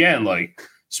 because again, like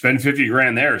spend 50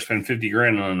 grand there, spend 50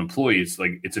 grand on an employee. It's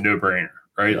like, it's a no brainer,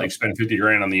 right? Like spend 50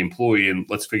 grand on the employee and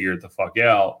let's figure it the fuck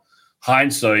out.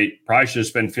 Hindsight, probably should have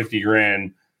spent 50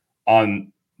 grand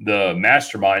on the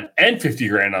mastermind and 50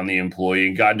 grand on the employee,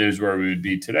 and God knows where we would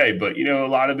be today. But, you know, a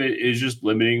lot of it is just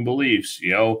limiting beliefs,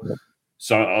 you know?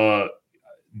 So,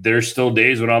 there's still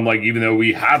days when I'm like, even though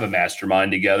we have a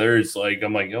mastermind together, it's like,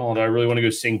 I'm like, oh, do I really want to go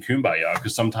sing Kumbaya?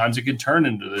 Because sometimes it can turn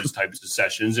into those types of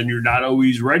sessions and you're not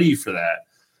always ready for that.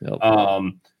 Yep.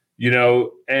 You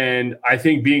know, and I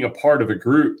think being a part of a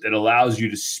group that allows you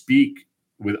to speak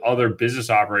with other business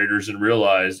operators and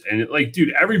realize, and like,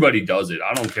 dude, everybody does it.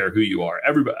 I don't care who you are.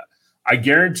 Everybody. I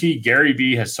guarantee Gary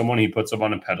Vee has someone he puts up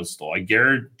on a pedestal. I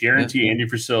guarantee Andy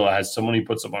Frisella has someone he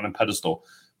puts up on a pedestal.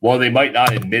 While they might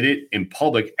not admit it in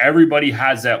public, everybody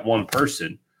has that one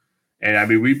person. And I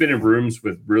mean, we've been in rooms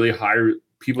with really high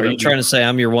people. Are you trying to say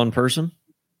I'm your one person?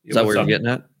 Is that what you're getting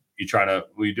at? What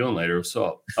are you doing later? What's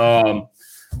up?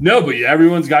 No, but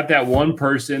everyone's got that one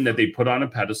person that they put on a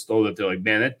pedestal that they're like,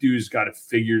 man, that dude's got to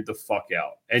figure the fuck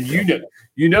out. And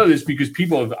you know this because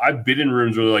I've been in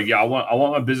rooms where they're like, yeah, I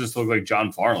want my business to look like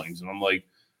John Farling's. And I'm like,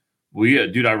 well, yeah,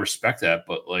 dude, I respect that.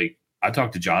 But like, I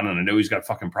talked to John and I know he's got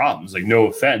fucking problems. Like, no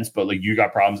offense, but like you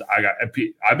got problems.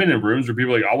 I've been in rooms where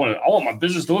people are like, I want my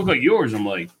business to look like yours. I'm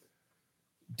like,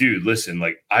 dude, listen,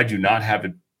 like I do not have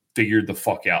it figured the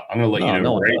fuck out. I'm going to let you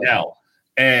know right now.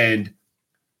 And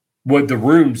what the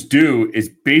rooms do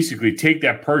is basically take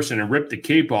that person and rip the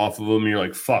cape off of them. And you're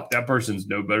like, fuck, that person's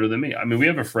no better than me. I mean, we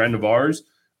have a friend of ours,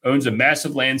 owns a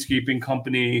massive landscaping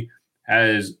company,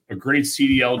 has a great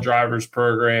CDL drivers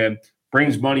program,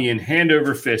 brings money in hand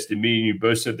over fist, and me and you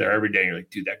both sit there every day. And you're like,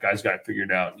 dude, that guy's got it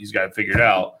figured out. He's got it figured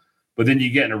out. But then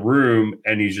you get in a room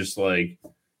and he's just like,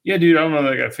 yeah, dude, I don't know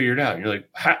that I got it figured out. And you're like,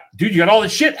 dude, you got all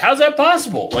this shit. How's that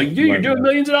possible? Like, dude, you're doing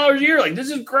millions of dollars a year. Like,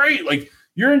 this is great. Like,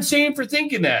 you're insane for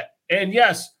thinking that. And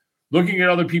yes, looking at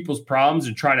other people's problems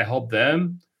and trying to help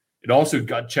them, it also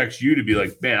gut checks you to be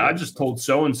like, man, I just told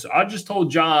so-and-so. I just told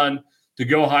John to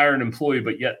go hire an employee,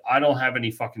 but yet I don't have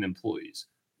any fucking employees.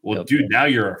 Well, dude, now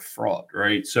you're a fraud,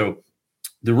 right? So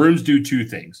the rooms do two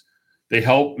things. They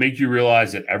help make you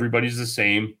realize that everybody's the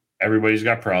same. Everybody's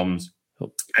got problems.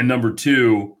 And number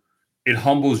two, it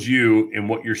humbles you in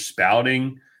what you're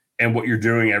spouting and what you're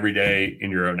doing every day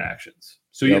in your own actions.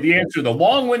 So the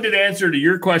long-winded answer to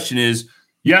your question is,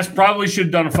 yes, probably should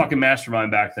have done a fucking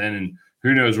mastermind back then. And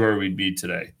who knows where we'd be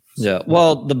today. Yeah.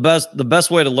 Well, the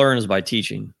best way to learn is by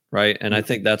teaching, right? And I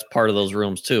think that's part of those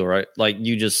rooms too, right? Like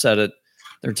you just said it.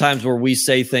 There are times where we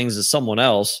say things to someone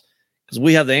else because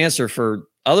we have the answer for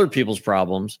other people's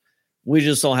problems. We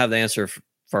just don't have the answer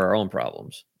for our own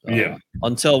problems.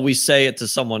 Until we say it to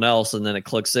someone else and then it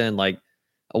clicks in like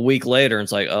a week later and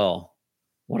it's like, oh,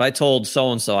 what I told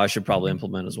so-and-so I should probably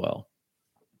implement as well.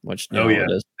 Which it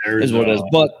is what it is.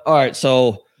 But all right,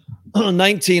 so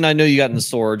 19, I know you got into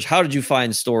storage. How did you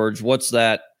find storage? What's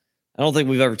that? I don't think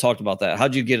we've ever talked about that.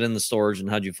 How'd you get in the storage and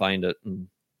how'd you find it? And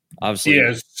obviously,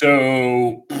 yeah.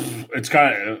 So it's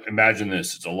kind of, imagine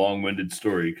this. It's a long-winded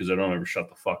story because I don't ever shut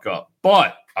the fuck up.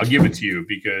 But I'll give it to you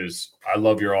because I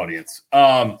love your audience.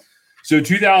 So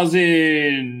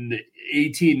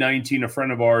 2018, 19, a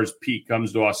friend of ours, Pete,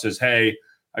 comes to us, says, hey,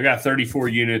 I got 34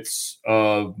 units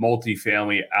of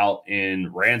multifamily out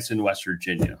in Ranson, West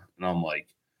Virginia. And I'm like,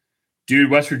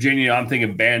 dude, West Virginia, I'm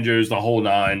thinking banjos, the whole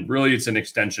nine. Really, it's an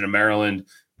extension of Maryland.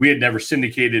 We had never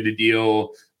syndicated a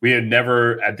deal. We had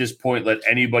never, at this point, let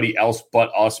anybody else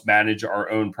but us manage our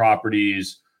own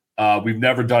properties. We've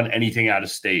never done anything out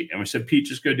of state. And we said, Pete,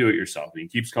 just go do it yourself. And he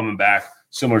keeps coming back.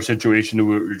 Similar situation to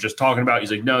what we were just talking about. He's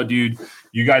like, no, dude,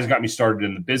 you guys got me started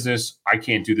in the business. I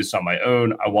can't do this on my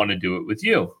own. I want to do it with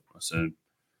you. I said,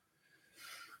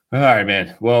 all right,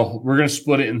 man. Well, we're going to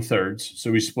split it in thirds.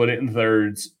 So we split it in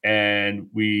thirds and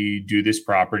we do this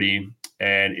property.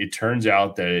 And it turns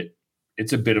out that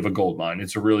it's a bit of a gold mine.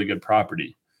 It's a really good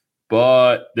property.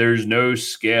 But there's no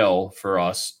scale for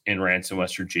us in Ranson,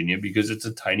 West Virginia, because it's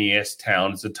a tiny ass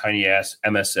town. It's a tiny ass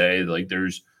MSA. Like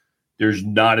there's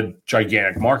not a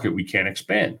gigantic market. We can't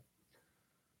expand.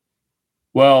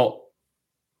 Well,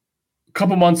 a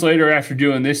couple months later, after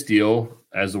doing this deal,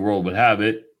 as the world would have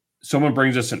it, someone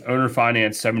brings us an owner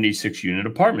financed 76 unit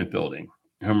apartment building.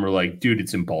 And we're like, dude,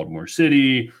 it's in Baltimore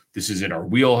City. This is in our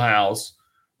wheelhouse.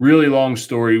 Really long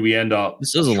story. We end up.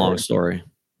 This is a long story.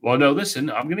 Well, no,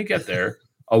 listen, I'm going to get there.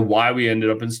 Of why we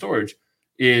ended up in storage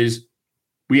is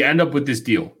we end up with this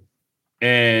deal.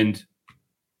 And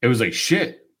it was like,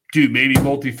 shit, dude, maybe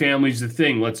multifamily's the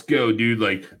thing. Let's go, dude.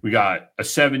 Like we got a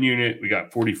 7 unit. We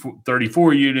got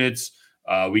 34 units.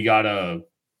 We got a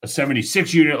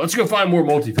 76 unit. Let's go find more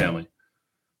multifamily.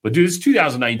 But dude, it's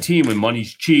 2019 when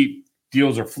money's cheap.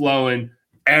 Deals are flowing.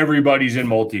 Everybody's in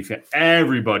multifamily.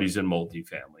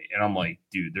 And I'm like,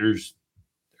 dude, there's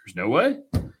no way.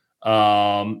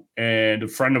 And a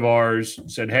friend of ours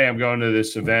said, hey, I'm going to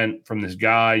this event from this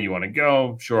guy. You want to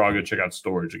go? Sure, I'll go check out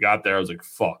storage. I got there. I was like,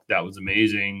 fuck, that was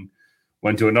amazing.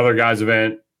 Went to another guy's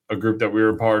event, a group that we were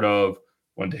a part of.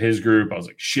 Went to his group. I was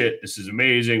like, shit, this is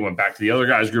amazing. Went back to the other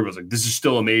guy's group. I was like, this is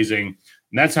still amazing. And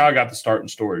that's how I got to start in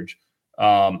storage.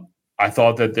 I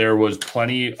thought that there was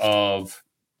plenty of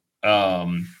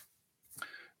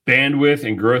bandwidth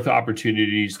and growth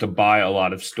opportunities to buy a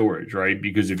lot of storage, right?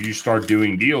 Because if you start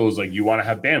doing deals, like you want to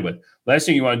have bandwidth. Last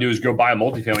thing you want to do is go buy a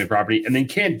multifamily property and then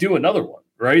can't do another one,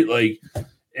 right? Like,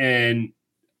 and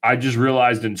I just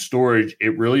realized in storage,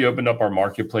 it really opened up our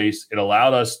marketplace. It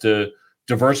allowed us to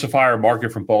diversify our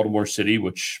market from Baltimore City,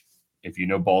 which if you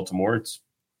know Baltimore, it's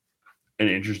an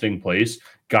interesting place.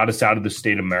 Got us out of the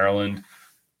state of Maryland.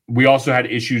 We also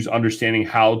had issues understanding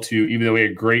how to, even though we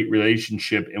had a great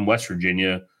relationship in West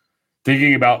Virginia,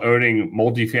 thinking about owning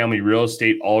multifamily real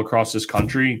estate all across this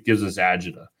country gives us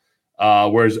agita.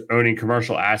 Whereas owning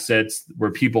commercial assets where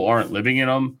people aren't living in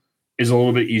them is a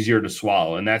little bit easier to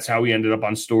swallow. And that's how we ended up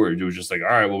on storage. It was just like, all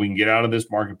right, well, we can get out of this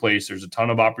marketplace. There's a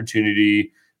ton of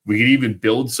opportunity. We could even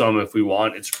build some if we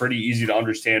want. It's pretty easy to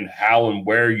understand how and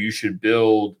where you should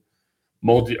build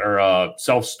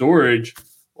self-storage.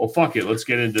 Well, fuck it. Let's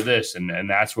get into this. And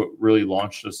that's what really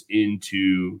launched us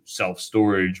into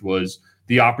self-storage was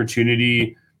the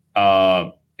opportunity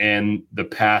and the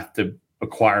path to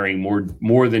acquiring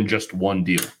more than just one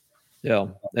deal. Yeah.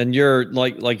 And you're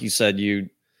like you said,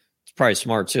 it's probably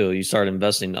smart too. You start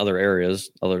investing in other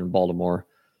areas other than Baltimore,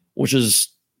 which is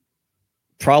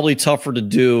probably tougher to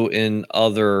do in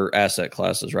other asset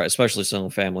classes, right? Especially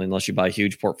single family, unless you buy a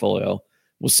huge portfolio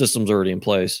with systems already in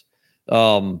place.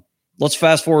 Let's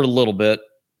fast forward a little bit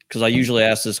because I usually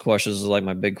ask this question. This is like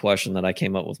my big question that I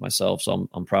came up with myself. So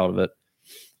I'm proud of it.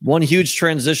 One huge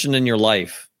transition in your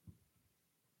life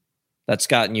that's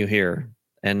gotten you here.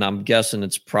 And I'm guessing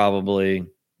it's probably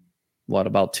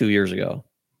about 2 years ago.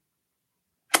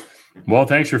 Well,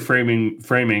 thanks for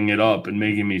framing it up and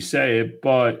making me say it.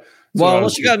 But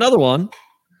unless you got another one.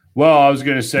 Well, I was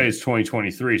going to say it's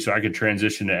 2023, so I could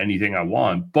transition to anything I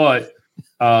want. But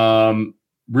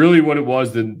really what it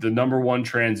was, the number one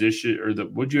transition, or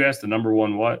would you ask the number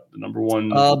one what? The number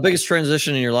one biggest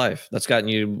transition in your life that's gotten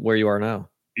you where you are now.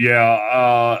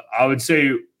 Yeah, I would say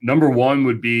number one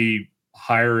would be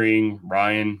hiring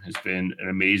Ryan has been an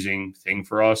amazing thing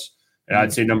for us. And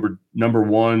I'd say number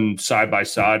one side by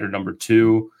side, or number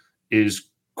two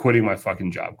is quitting my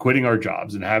fucking job, quitting our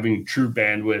jobs and having true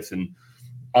bandwidth and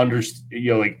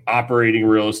like operating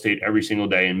real estate every single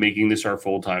day and making this our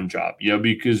full-time job,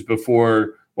 because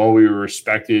before, while we were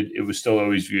respected, it was still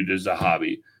always viewed as a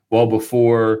hobby. Well,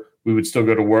 before we would still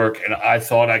go to work and I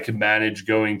thought I could manage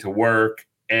going to work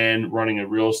and running a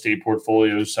real estate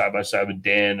portfolio side by side with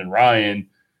Dan and Ryan.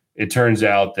 It turns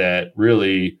out that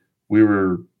really we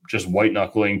were just white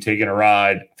knuckling, taking a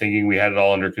ride, thinking we had it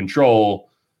all under control.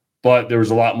 But there was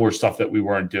a lot more stuff that we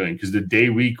weren't doing, because the day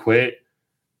we quit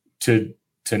to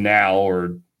now,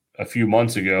 or a few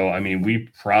months ago, I mean, we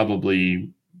probably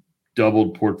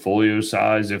doubled portfolio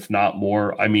size, if not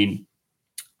more. I mean,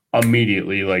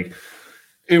 immediately, like,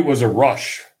 it was a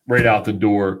rush right out the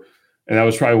door. And that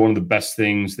was probably one of the best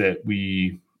things that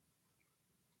we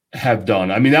have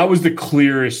done. I mean, that was the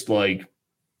clearest, like,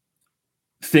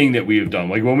 thing that we have done.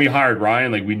 Like, when we hired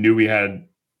Ryan, like, we knew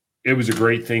it was a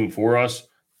great thing for us.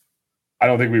 I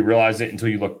don't think we realized it until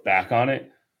you look back on it.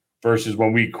 Versus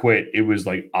when we quit, it was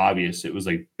like obvious. It was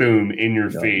like, boom, in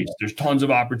your face. There's tons of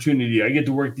opportunity. I get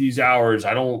to work these hours.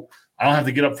 I don't have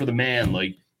to get up for the man.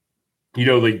 Like,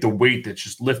 like the weight that's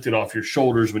just lifted off your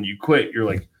shoulders when you quit. You're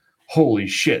like, holy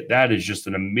shit, that is just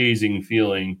an amazing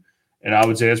feeling. And I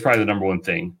would say that's probably the number one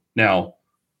thing. Now,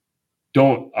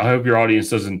 I hope your audience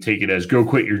doesn't take it as go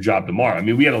quit your job tomorrow. I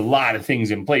mean, we had a lot of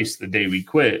things in place the day we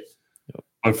quit.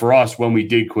 But for us, when we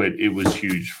did quit, it was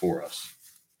huge for us.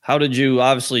 How did you,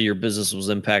 obviously your business was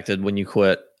impacted when you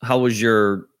quit. How was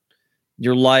your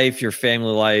life, your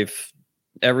family life,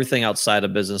 everything outside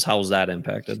of business? How was that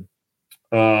impacted?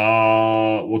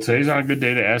 Well, today's not a good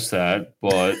day to ask that,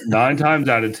 but 9.9 times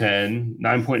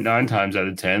out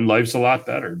of 10, life's a lot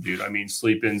better, dude. I mean,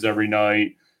 sleep-ins every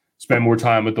night, spend more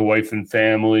time with the wife and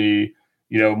family,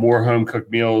 more home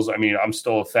cooked meals. I mean, I'm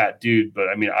still a fat dude, but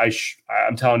I mean,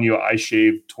 I'm telling you, I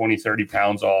shaved 20, 30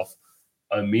 pounds off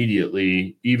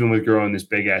immediately. Even with growing this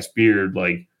big ass beard,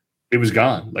 like, it was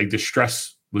gone. Like, the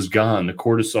stress was gone. The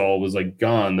cortisol was like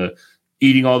gone. The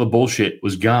eating all the bullshit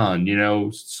was gone,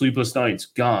 sleepless nights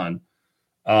gone.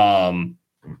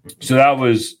 So that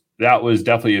was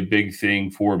definitely a big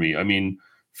thing for me. I mean,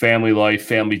 family life,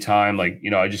 family time. Like,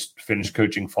 I just finished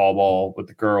coaching fall ball with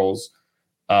the girls.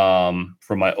 From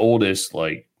my oldest,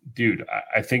 like, dude,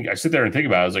 I think I sit there and think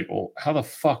about it. I was like, well, how the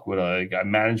fuck would I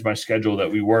manage my schedule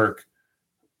that we work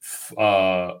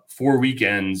 4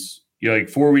 weekends? Like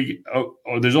 4 week. Oh,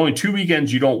 there's only 2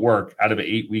 weekends you don't work out of an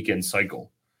 8 weekend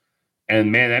cycle.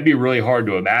 And man, that'd be really hard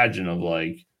to imagine, of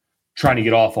like trying to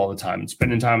get off all the time and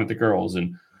spending time with the girls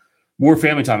and more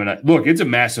family time. And look, it's a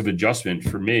massive adjustment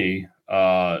for me,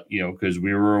 because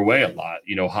we were away a lot.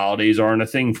 Holidays aren't a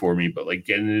thing for me, but like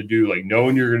getting to do, like,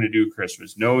 knowing you're going to do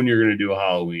Christmas, knowing you're going to do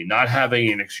Halloween, not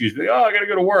having an excuse, like, oh, I got to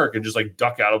go to work, and just like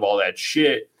duck out of all that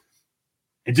shit.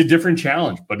 It's a different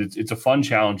challenge, but it's a fun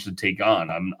challenge to take on.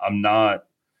 I'm not,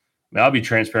 I'll be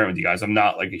transparent with you guys. I'm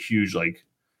not like a huge, like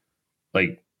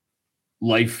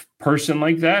life person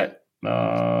like that.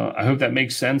 I hope that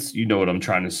makes sense. You know what I'm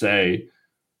trying to say.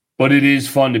 But it is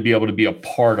fun to be able to be a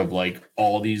part of like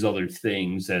all these other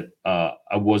things that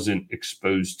I wasn't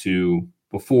exposed to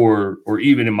before, or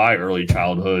even in my early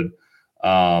childhood,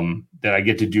 that I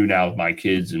get to do now with my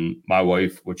kids and my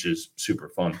wife, which is super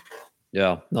fun.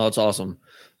 Yeah, no, it's awesome.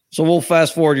 So we'll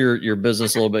fast forward your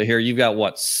business a little bit here. You've got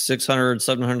what,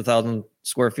 700,000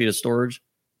 square feet of storage?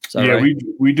 Yeah, right?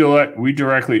 we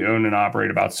directly own and operate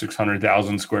about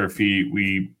 600,000 square feet.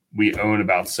 We own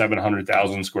about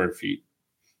 700,000 square feet.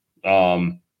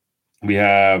 We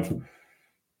have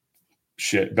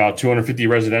about 250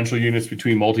 residential units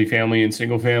between multifamily and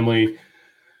single family.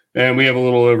 And we have a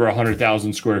little over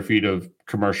 100,000 square feet of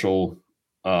commercial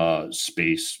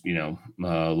space,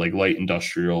 like light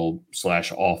industrial /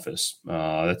 office.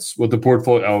 That's what the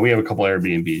portfolio, we have a couple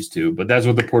Airbnbs too, but that's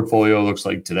what the portfolio looks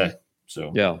like today.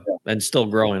 So, yeah. And still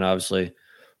growing, obviously.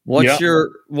 What's your,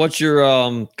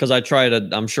 cause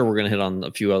I'm sure we're going to hit on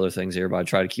a few other things here, but I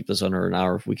try to keep this under an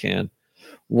hour if we can.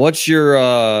 What's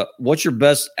your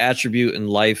best attribute in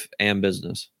life and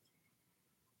business?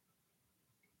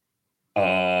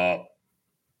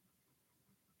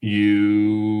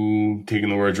 You taking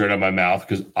the words right out of my mouth,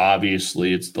 because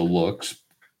obviously it's the looks,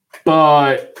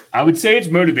 but I would say it's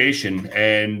motivation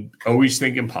and always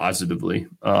thinking positively.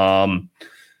 I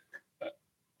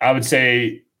would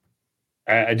say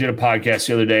I did a podcast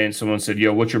the other day and someone said,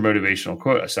 yo, what's your motivational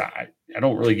quote? I said, I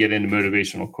don't really get into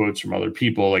motivational quotes from other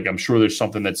people. Like, I'm sure there's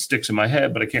something that sticks in my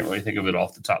head, but I can't really think of it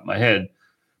off the top of my head.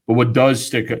 But what does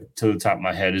stick to the top of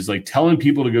my head is like telling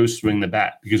people to go swing the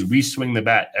bat, because we swing the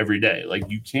bat every day. Like,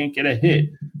 you can't get a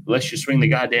hit unless you swing the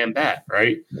goddamn bat,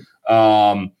 right?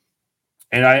 And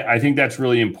I think that's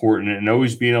really important, and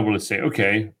always being able to say,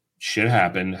 okay, shit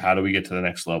happened. How do we get to the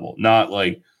next level? Not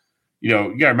like, you got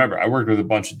to remember, I worked with a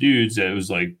bunch of dudes that it was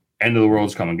like, end of the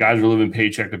world's coming. Guys are living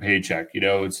paycheck to paycheck.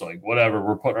 It's like, whatever,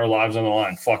 we're putting our lives on the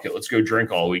line. Fuck it. Let's go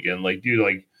drink all weekend. Like, dude,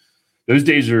 like, those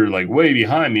days are like way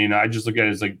behind me. And I just look at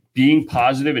it as like being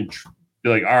positive and be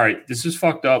like, all right, this is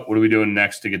fucked up. What are we doing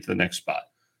next to get to the next spot?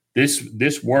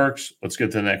 This works. Let's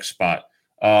get to the next spot.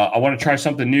 I want to try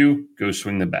something new, go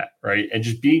swing the bat, right? And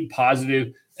just being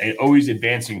positive and always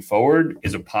advancing forward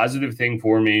is a positive thing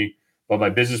for me. But my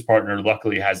business partner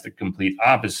luckily has the complete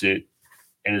opposite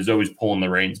and is always pulling the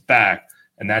reins back.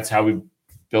 And that's how we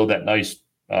build that nice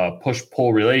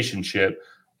push-pull relationship.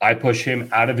 I push him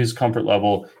out of his comfort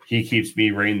level. He keeps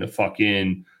me reined the fuck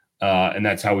in. And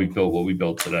that's how we built what we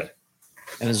built today.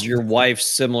 And is your wife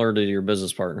similar to your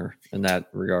business partner in that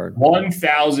regard?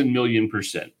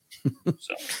 1,000,000,000%.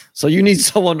 So you need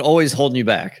someone always holding you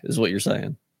back, is what you're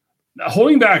saying.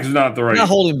 Holding back is not the right. Not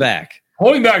holding back.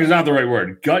 Holding back is not the right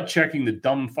word. Gut checking the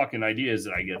dumb fucking ideas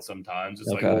that I get sometimes.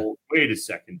 It's Okay. like, well, wait a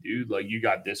second, dude. Like, you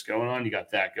got this going on, you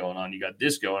got that going on, you got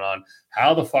this going on.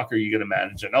 How the fuck are you going to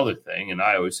manage another thing? And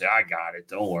I always say, I got it.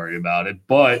 Don't worry about it.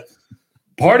 But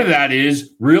part of that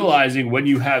is realizing when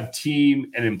you have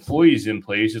team and employees in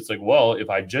place, it's like, well, if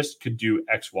I just could do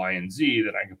X, Y, and Z,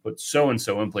 then I can put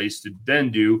so-and-so in place to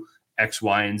then do X,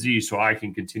 Y, and Z so I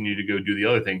can continue to go do the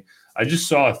other thing. I just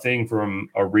saw a thing from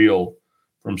a reel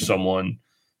from someone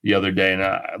the other day. And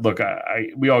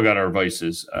we all got our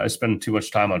vices. I spend too much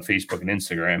time on Facebook and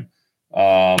Instagram.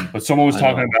 But someone was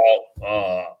talking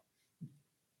about,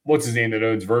 what's his name that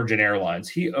owns Virgin Airlines?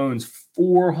 He owns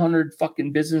 400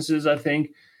 fucking businesses, I think.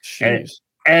 Jeez. And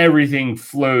everything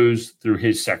flows through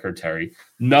his secretary.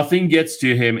 Nothing gets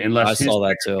to him unless his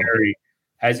secretary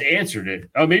has answered it.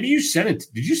 Oh, maybe you sent it.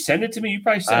 Did you send it to me? You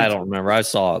probably sent it. I don't remember. I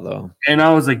saw it though. And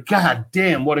I was like, God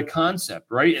damn, what a concept,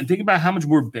 right? And think about how much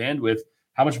more bandwidth,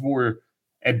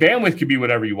 and bandwidth could be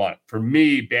whatever you want. For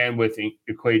me, bandwidth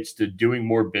equates to doing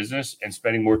more business and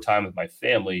spending more time with my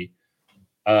family.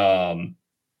 Having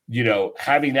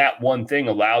that one thing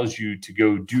allows you to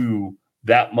go do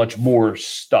that much more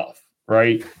stuff,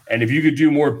 right? And if you could do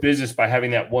more business by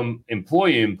having that one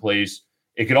employee in place,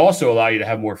 it could also allow you to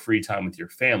have more free time with your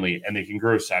family, and they can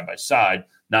grow side by side,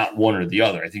 not one or the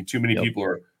other. I think too many people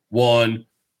are one,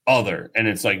 other, and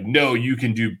it's like, no, you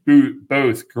can do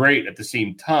both great at the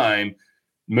same time.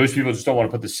 Most people just don't want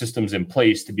to put the systems in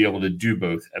place to be able to do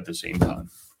both at the same time.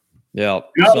 Yeah.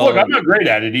 Look, I'm not great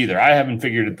at it either. I haven't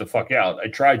figured it the fuck out. I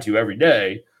try to every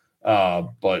day,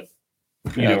 but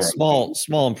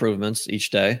small improvements each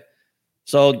day.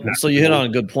 So you hit on a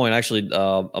good point. Actually,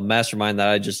 a mastermind that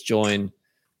I just joined,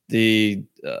 the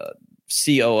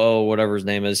COO, whatever his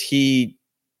name is, he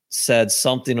said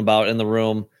something about in the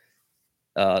room,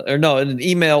 in an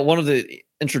email, one of the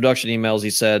introduction emails, he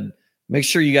said, make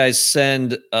sure you guys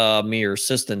send me your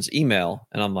assistant's email.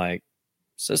 And I'm like,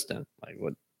 assistant? Like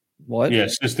what? Yeah,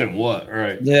 assistant what? All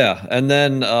right. Yeah. And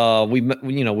then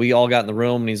we all got in the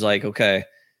room and he's like, okay,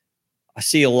 I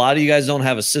see a lot of you guys don't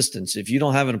have assistants. If you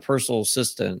don't have a personal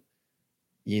assistant,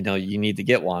 you need to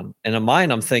get one. And in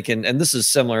mine, I'm thinking, and this is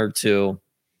similar to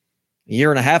a year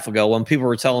and a half ago when people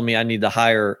were telling me I need to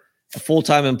hire a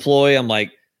full-time employee. I'm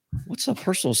like, what's a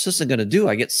personal assistant going to do?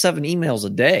 I get 7 emails a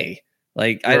day.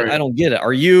 Like, right. I don't get it.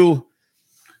 Are you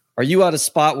at a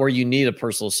spot where you need a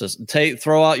personal assistant?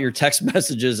 Throw out your text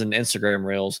messages and Instagram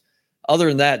reels. Other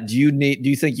than that, do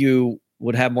you think you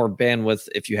would have more bandwidth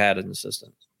if you had an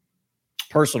assistant?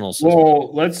 Personal assistant.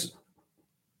 Well,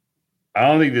 I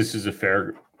don't think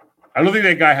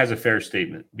that guy has a fair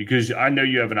statement, because I know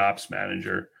you have an ops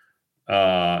manager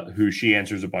who she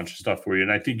answers a bunch of stuff for you.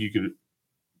 And I think you could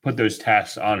put those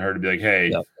tasks on her to be like,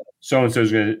 hey, so-and-so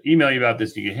is going to email you about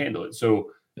this. You can handle it.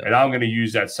 So, and I'm going to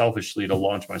use that selfishly to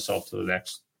launch myself to the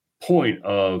next point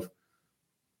of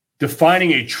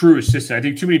defining a true assistant. I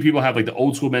think too many people have like the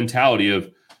old school mentality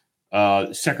of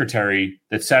secretary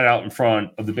that sat out in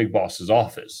front of the big boss's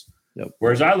office. Yep.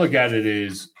 Whereas I look at it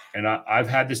is, and I've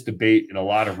had this debate in a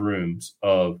lot of rooms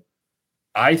of,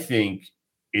 I think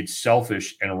it's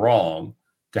selfish and wrong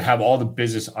to have all the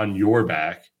business on your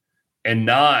back and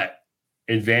not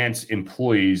advance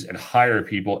employees and hire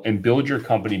people and build your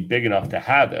company big enough to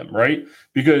have them, right?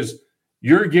 Because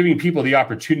you're giving people the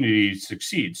opportunity to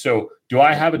succeed. So do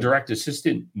I have a direct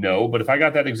assistant? No, but if I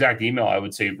got that exact email, I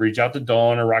would say, reach out to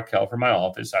Dawn or Raquel from my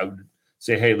office. I would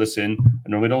say, hey, listen, I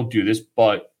normally don't do this,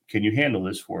 but can you handle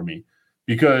this for me?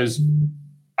 Because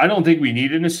I don't think we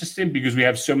need an assistant, because we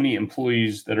have so many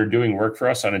employees that are doing work for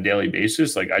us on a daily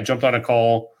basis. Like, I jumped on a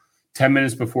call 10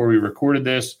 minutes before we recorded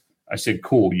this. I said,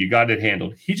 cool, you got it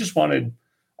handled. He just wanted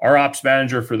our ops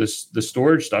manager for the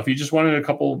storage stuff. He just wanted a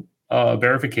couple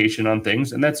verification on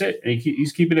things, and that's it. And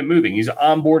he's keeping it moving. He's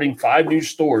onboarding 5 new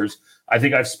stores. I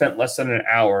think I've spent less than an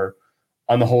hour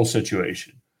on the whole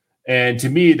situation. And to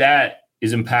me, that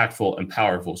is impactful and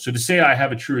powerful. So to say I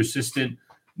have a true assistant,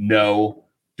 no.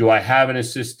 Do I have an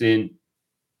assistant?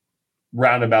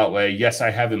 Roundabout way, yes, I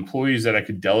have employees that I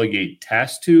could delegate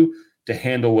tasks to. to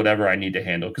handle whatever I need to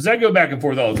handle. Because I go back and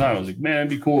forth all the time. I was like, man, it'd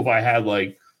be cool if I had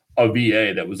like a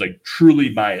VA that was like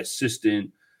truly my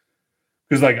assistant.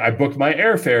 Because like I booked my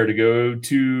airfare to go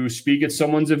to speak at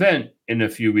someone's event in a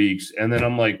few weeks. And then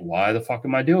I'm like, why the fuck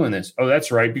am I doing this? Oh,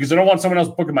 that's right. Because I don't want someone else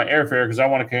booking my airfare because I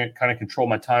want to kind of control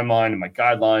my timeline and my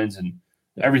guidelines and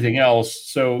everything else.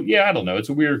 So yeah, I don't know. It's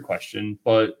a weird question,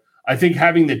 but I think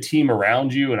having the team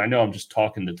around you, and I know I'm just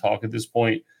talking to talk at this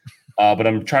point, but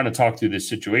I'm trying to talk through this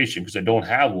situation because I don't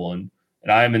have one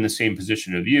and I am in the same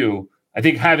position of you. I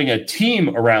think having a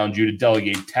team around you to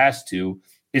delegate tasks to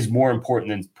is more important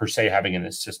than per se having an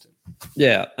assistant.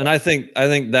 Yeah. And I think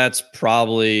that's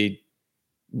probably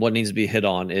what needs to be hit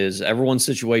on is everyone's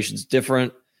situation is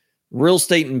different. Real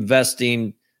estate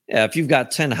investing. Yeah, if you've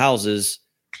got 10 houses,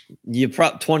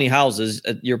 20 houses,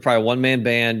 you're probably a one-man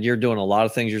band. You're doing a lot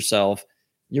of things yourself.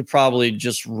 You're probably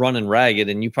just running ragged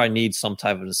and you probably need some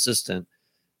type of assistant.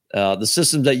 The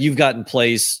systems that you've got in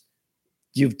place,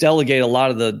 you've delegated a lot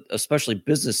of the, especially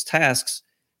business tasks,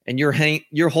 and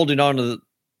you're holding on to the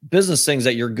business things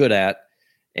that you're good at,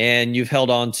 and you've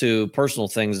held on to personal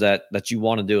things that you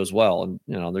want to do as well. And,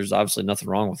 there's obviously nothing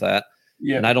wrong with that.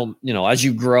 Yeah. And I don't, as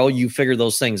you grow, you figure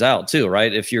those things out too,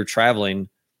 right? If you're traveling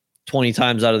 20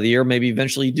 times out of the year, maybe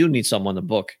eventually you do need someone to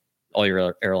book all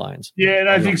your airlines. Yeah. And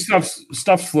I think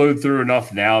stuff's flowed through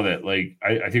enough now that like,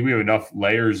 I think we have enough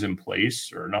layers in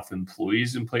place or enough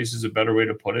employees in place is a better way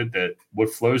to put it, that what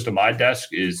flows to my desk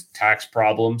is tax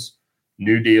problems,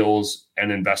 new deals,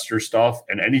 and investor stuff.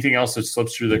 And anything else that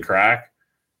slips through the crack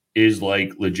is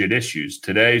like legit issues.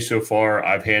 Today, so far,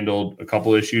 I've handled a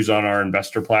couple issues on our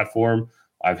investor platform.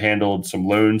 I've handled some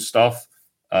loan stuff.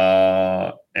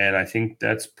 And I think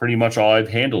that's pretty much all I've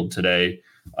handled today.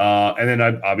 And then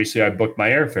I booked my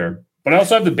airfare, but I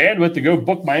also have the bandwidth to go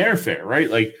book my airfare, right?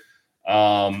 Like,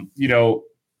 to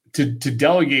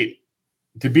delegate,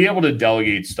 to be able to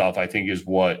delegate stuff, I think is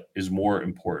what is more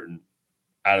important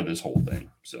out of this whole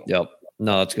thing. So, yep.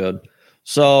 No, that's good.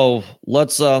 So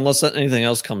let's, unless anything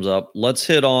else comes up, let's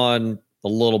hit on a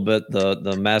little bit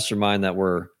the mastermind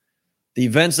the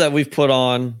events that we've put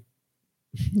on,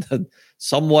 the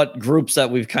somewhat groups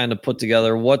that we've kind of put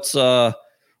together. What's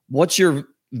your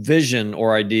vision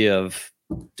or idea of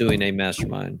doing a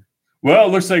mastermind? Well,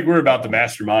 it looks like we're about to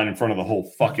mastermind in front of the whole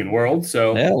fucking world.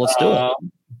 So yeah, let's do it.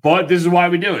 But this is why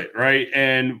we do it, right?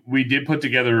 And we did put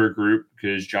together a group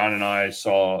because John and I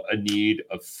saw a need,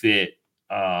 a fit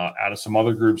out of some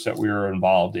other groups that we were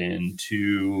involved in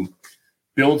to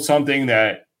build something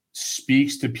that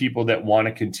speaks to people that want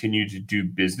to continue to do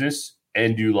business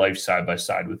and do life side by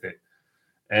side with it.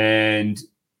 And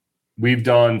we've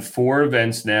done 4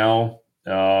 events now.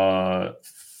 3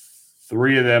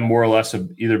 of them more or less have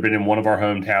either been in one of our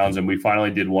hometowns, and we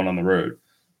finally did one on the road.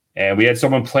 And we had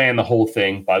someone plan the whole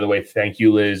thing. By the way, thank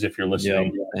you, Liz, if you're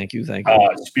listening. Yeah, thank you.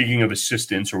 Speaking of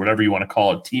assistants or whatever you want to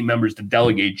call it, team members to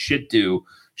delegate shit to,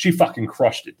 she fucking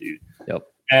crushed it, dude. Yep.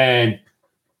 And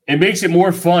it makes it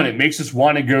more fun. It makes us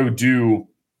want to go do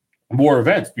more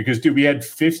events because, dude, we had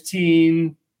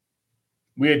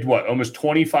almost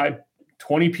 20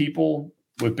 people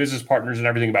with business partners and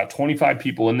everything, about 25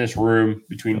 people in this room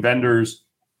between vendors,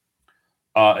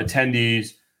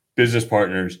 attendees, business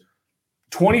partners.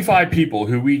 25 people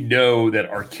who we know that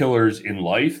are killers in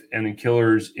life and then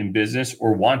killers in business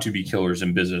or want to be killers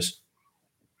in business.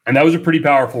 And that was a pretty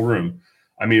powerful room.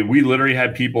 I mean, we literally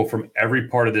had people from every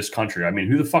part of this country. I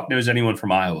mean, who the fuck knows anyone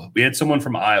from Iowa? We had someone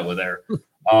from Iowa there,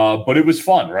 but it was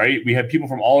fun, right? We had people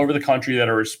from all over the country that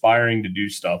are aspiring to do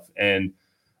stuff. And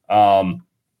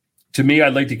to me,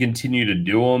 I'd like to continue to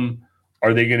do them.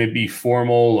 Are they going to be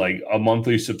formal, like a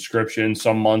monthly subscription?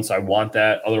 Some months I want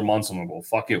that. Other months I'm going to go,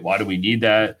 fuck it. Why do we need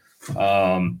that?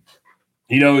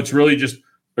 It's really just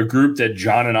a group that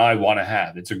John and I want to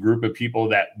have. It's a group of people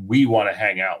that we want to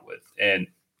hang out with. And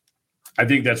I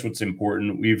think that's what's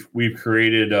important. We've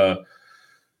created a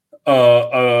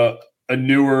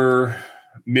newer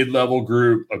mid-level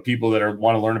group of people that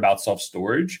want to learn about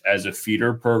self-storage as a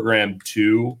feeder program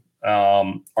to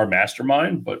our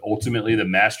mastermind, but ultimately the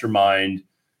mastermind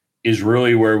is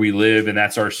really where we live, and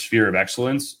that's our sphere of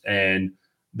excellence. And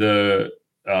the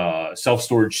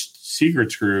self-storage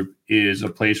secrets group is a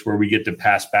place where we get to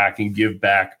pass back and give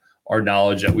back our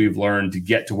knowledge that we've learned to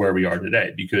get to where we are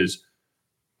today. Because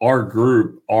our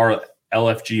group, our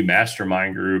LFG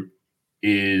mastermind group,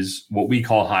 is what we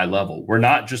call high level. We're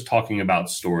not just talking about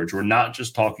storage. We're not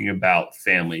just talking about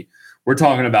family. We're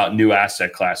talking about new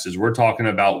asset classes. We're talking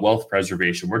about wealth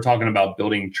preservation. We're talking about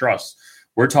building trust.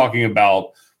 We're talking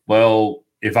about, well,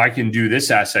 if I can do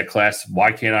this asset class,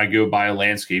 why can't I go buy a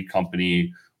landscape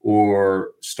company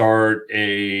or start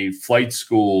a flight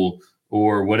school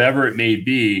or whatever it may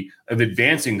be, of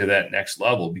advancing to that next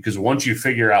level. Because once you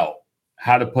figure out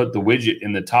how to put the widget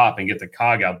in the top and get the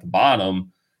cog out the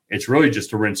bottom, it's really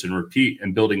just a rinse and repeat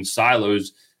and building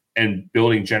silos and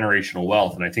building generational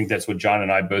wealth. And I think that's what John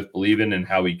and I both believe in and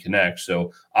how we connect.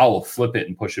 So I will flip it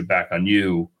and push it back on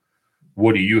you.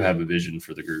 What do you have a vision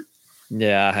for the group?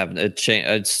 Yeah, I haven't. It changed.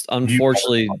 It's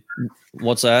unfortunately,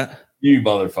 what's that? You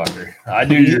motherfucker. I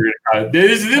knew you were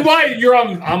this is why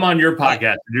I'm on your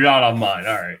podcast. You're not on mine.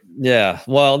 All right. Yeah.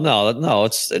 Well, no,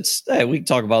 it's hey, we can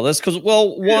talk about this because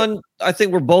one, I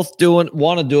think we're both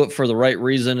want to do it for the right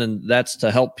reason, and that's to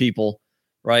help people.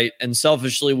 Right. And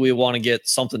selfishly, we want to get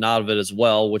something out of it as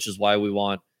well, which is why we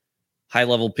want high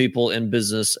level people in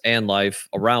business and life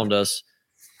around us.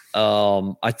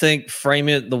 I think frame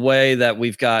it the way that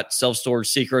we've got Self-Storage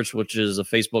Secrets, which is a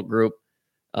Facebook group,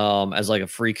 as like a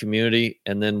free community.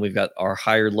 And then we've got our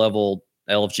higher level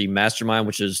LFG Mastermind,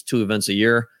 which is 2 events a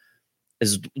year.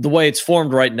 Is the way it's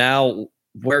formed right now.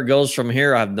 Where it goes from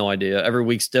here, I have no idea. Every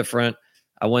week's different.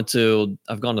 I've gone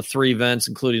to 3 events,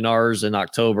 including ours in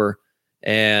October.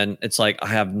 And it's like, I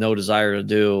have no desire to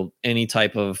do any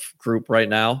type of group right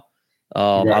now.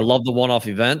 Right. I love the one-off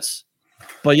events,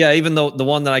 but yeah, even though the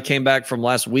one that I came back from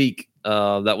last week,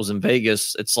 that was in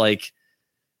Vegas, it's like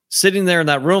sitting there in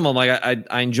that room. I'm like,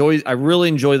 I really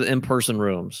enjoy the in-person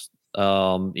rooms,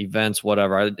 events,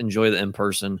 whatever. I enjoy the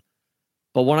in-person,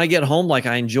 but when I get home, like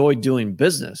I enjoy doing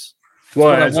business.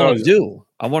 Well, that's what I want to do.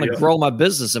 I want to grow my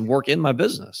business and work in my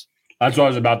business. That's what I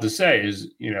was about to say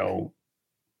is,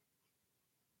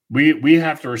 we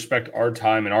have to respect our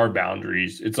time and our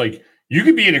boundaries. It's like you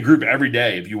could be in a group every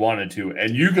day if you wanted to,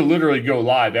 and you could literally go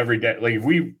live every day. Like if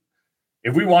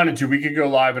we wanted to, we could go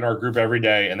live in our group every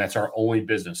day, and that's our only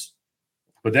business.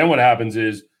 But then what happens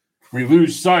is we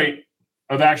lose sight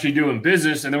of actually doing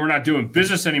business, and then we're not doing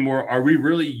business anymore. Are we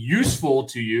really useful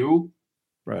to you,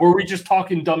 right? Or are we just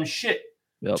talking dumb shit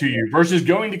to you versus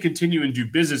going to continue and do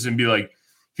business and be like,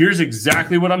 here's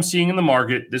exactly what I'm seeing in the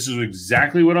market. This is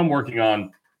exactly what I'm working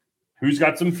on. Who's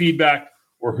got some feedback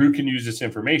or who can use this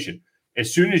information?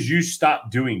 As soon as you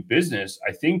stop doing business,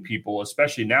 I think people,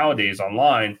 especially nowadays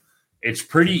online, it's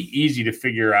pretty easy to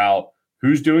figure out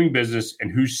who's doing business and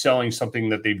who's selling something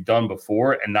that they've done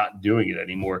before and not doing it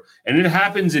anymore. And it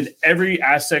happens in every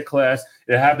asset class.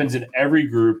 It happens in every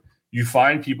group. You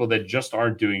find people that just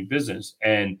aren't doing business.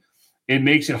 And it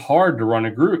makes it hard to run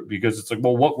a group because it's like,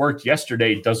 well, what worked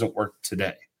yesterday doesn't work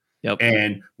today. Yep.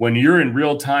 And when you're in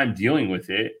real time dealing with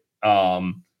it,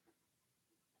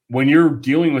 when you're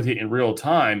dealing with it in real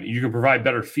time, you can provide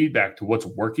better feedback to what's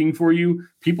working for you.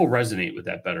 People resonate with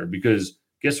that better because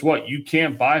guess what? You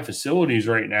can't buy facilities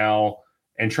right now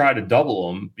and try to double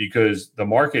them because the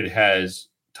market has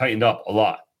tightened up a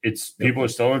lot. People are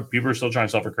still trying to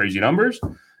sell for crazy numbers,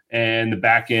 and the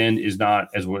back end is not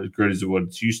as good as what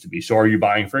it's used to be. So are you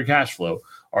buying for a cash flow?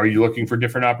 Are you looking for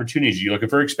different opportunities? Are you looking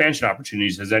for expansion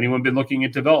opportunities? Has anyone been looking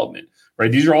at development?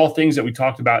 Right? These are all things that we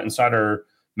talked about inside our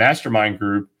mastermind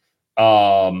group.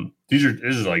 This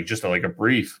is like just like a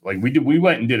brief. Like we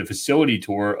went and did a facility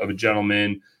tour of a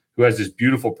gentleman who has this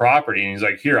beautiful property, and he's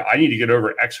like, "Here, I need to get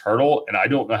over X hurdle, and I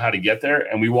don't know how to get there."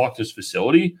 And we walked this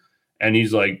facility, and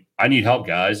he's like, "I need help,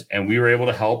 guys." And we were able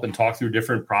to help and talk through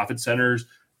different profit centers,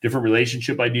 different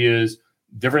relationship ideas,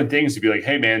 different things to be like,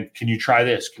 hey man, can you try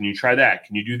this? Can you try that?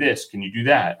 Can you do this? Can you do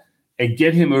that? And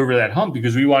get him over that hump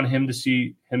because we want him to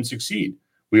see him succeed.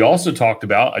 We also talked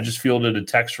about, I just fielded a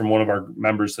text from one of our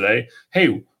members today.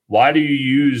 Hey, why do you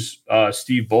use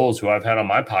Steve Bowles, who I've had on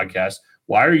my podcast?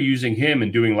 Why are you using him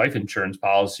and doing life insurance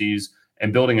policies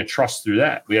and building a trust through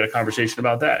that? We had a conversation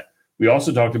about that. We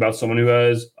also talked about someone who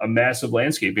has a massive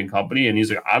landscaping company. And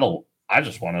he's like,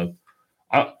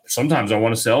 sometimes I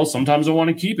want to sell, sometimes I want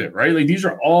to keep it, right? Like these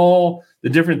are all the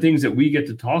different things that we get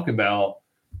to talk about.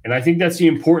 And I think that's the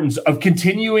importance of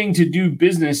continuing to do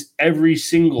business every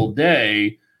single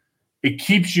day. It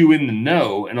keeps you in the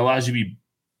know and allows you to be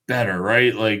better,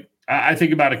 right? Like I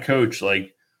think about a coach,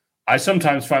 like I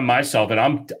sometimes find myself, and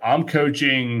I'm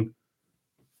coaching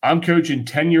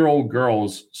 10-year-old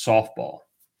girls softball.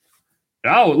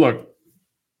 Now, look,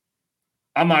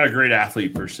 I'm not a great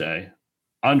athlete per se.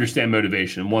 I understand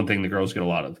motivation. One thing the girls get a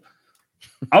lot of.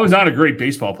 I was not a great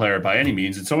baseball player by any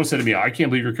means. And someone said to me, I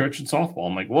can't believe you're coaching softball.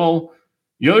 I'm like, well,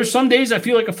 there's some days I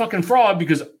feel like a fucking fraud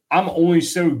because I'm only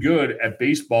so good at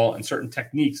baseball and certain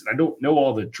techniques. And I don't know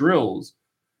all the drills.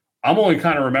 I'm only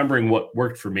kind of remembering what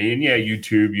worked for me. And yeah,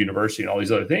 YouTube, university, and all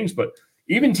these other things. But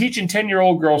even teaching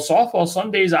 10-year-old girls softball,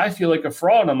 some days I feel like a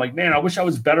fraud. I'm like, man, I wish I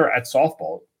was better at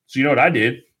softball. So you know what I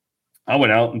did? I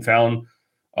went out and found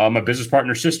my business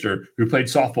partner's sister who played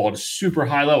softball at a super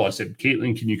high level. I said,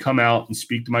 Caitlin, can you come out and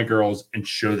speak to my girls and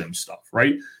show them stuff,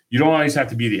 right? You don't always have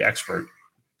to be the expert.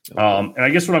 And I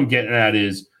guess what I'm getting at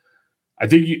is I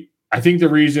think the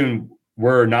reason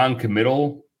we're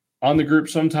non-committal on the group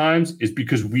sometimes is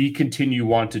because we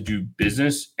want to do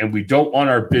business and we don't want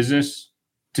our business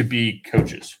to be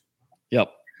coaches.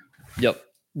 Yep.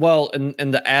 Well,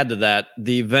 and to add to that,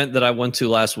 the event that I went to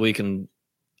last week, and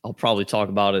I'll probably talk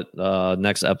about it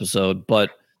next episode,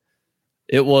 but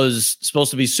it was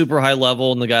supposed to be super high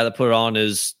level, and the guy that put it on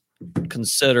is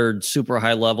considered super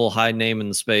high level, high name in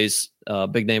the space,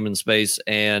 big name in the space,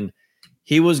 and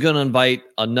he was going to invite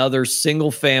another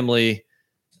single family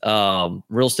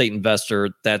real estate investor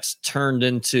that's turned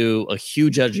into a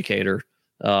huge educator.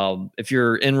 If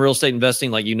you're in real estate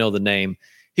investing, like, you know the name,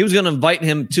 he was going to invite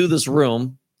him to this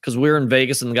room because we're in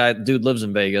Vegas and the dude lives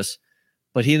in Vegas,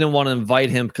 but he didn't want to invite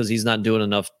him because he's not doing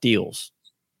enough deals.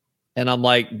 And I'm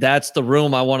like, that's the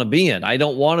room I want to be in. I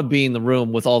don't want to be in the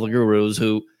room with all the gurus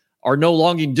who are no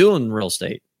longer doing real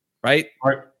estate, right?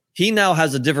 He now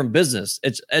has a different business.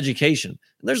 It's education.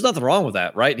 And there's nothing wrong with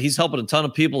that, right? He's helping a ton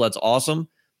of people. That's awesome.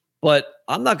 But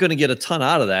I'm not going to get a ton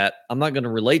out of that. I'm not going to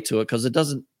relate to it because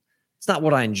it's not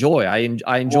what I enjoy.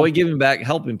 I enjoy giving back,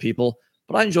 helping people,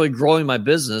 but I enjoy growing my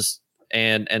business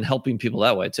and helping people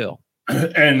that way too.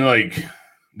 And like,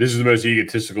 this is the most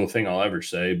egotistical thing I'll ever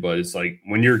say, but it's like,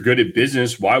 when you're good at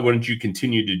business, why wouldn't you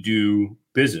continue to do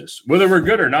business? Whether we're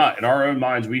good or not, in our own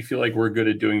minds, we feel like we're good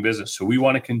at doing business. So we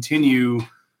want to continue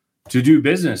to do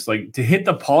business, like to hit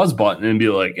the pause button and be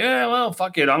like, yeah, well,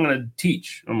 fuck it, I'm going to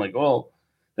teach. I'm like, well,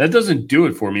 that doesn't do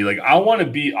it for me. Like, I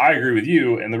agree with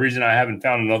you. And the reason I haven't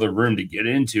found another room to get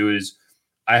into is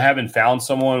I haven't found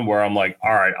someone where I'm like,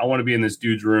 all right, I want to be in this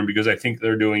dude's room because I think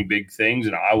they're doing big things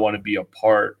and I want to be a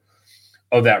part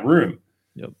of that room.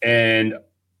 Yep. And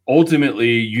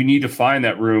ultimately, you need to find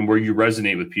that room where you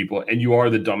resonate with people and you are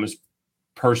the dumbest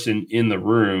person in the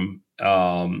room.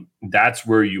 That's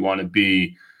where you want to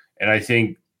be. And I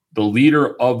think the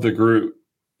leader of the group,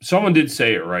 someone did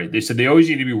say it right. They said they always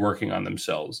need to be working on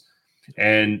themselves.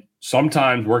 And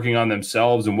sometimes working on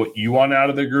themselves and what you want out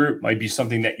of the group might be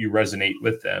something that you resonate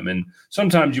with them. And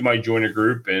sometimes you might join a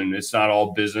group and it's not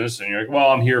all business. And you're like,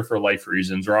 well, I'm here for life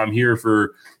reasons, or I'm here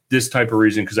for this type of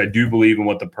reason because I do believe in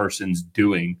what the person's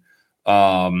doing.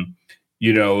 There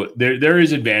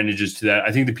is advantages to that.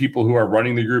 I think the people who are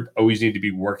running the group always need to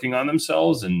be working on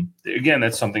themselves. And again,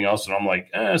 that's something else. And I'm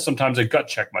like, sometimes I gut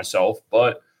check myself,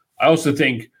 but I also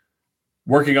think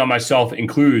working on myself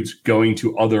includes going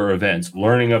to other events,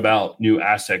 learning about new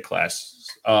asset classes,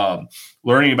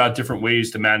 learning about different ways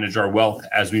to manage our wealth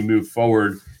as we move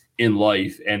forward in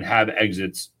life and have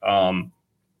exits.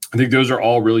 I think those are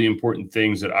all really important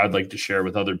things that I'd like to share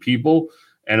with other people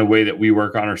and a way that we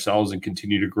work on ourselves and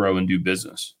continue to grow and do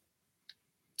business.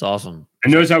 It's awesome.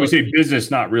 And notice how we say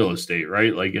business, not real estate,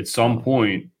 right? Like at some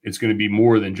point, it's going to be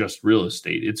more than just real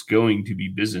estate. It's going to be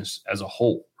business as a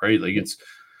whole, right? Like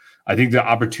I think the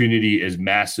opportunity is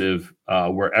massive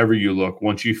wherever you look.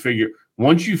 Once you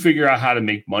figure out how to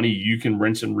make money, you can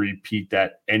rinse and repeat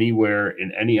that anywhere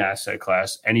in any asset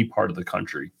class, any part of the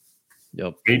country.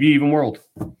 Yep. Maybe even world.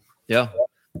 Yeah.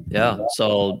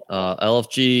 So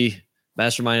LFG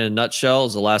Mastermind in a nutshell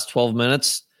is the last 12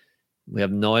 minutes. We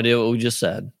have no idea what we just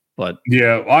said, but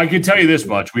yeah, well, I can tell you this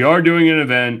much. We are doing an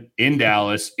event in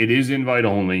Dallas. It is invite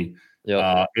only.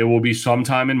 Yep. It will be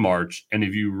sometime in March. And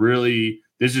if you really,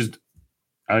 I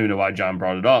don't even know why John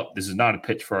brought it up. This is not a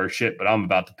pitch for our shit, but I'm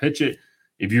about to pitch it.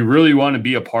 If you really want to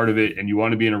be a part of it and you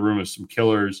want to be in a room with some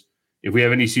killers, if we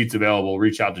have any seats available,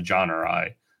 reach out to John or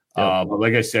I. But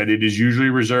like I said, it is usually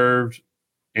reserved,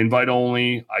 invite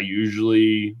only.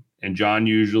 And John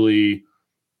usually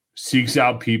seeks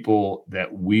out people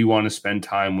that we want to spend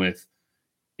time with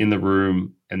in the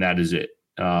room, and that is it.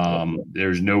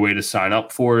 There's no way to sign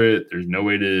up for it. There's no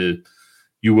way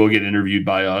you will get interviewed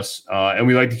by us. And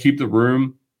we like to keep the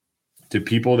room to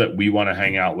people that we want to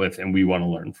hang out with and we want to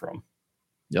learn from.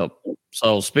 Yep.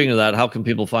 So speaking of that, how can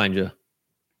people find you?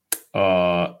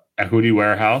 Equity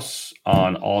Warehouse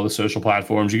on all the social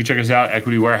platforms. You can check us out,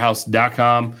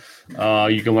 equitywarehouse.com.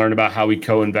 You can learn about how we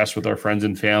co-invest with our friends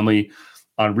and family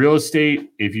on real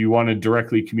estate. If you want to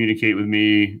directly communicate with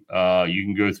me, you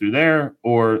can go through there,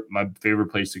 or my favorite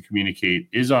place to communicate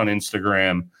is on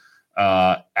Instagram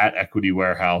at Equity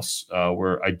Warehouse,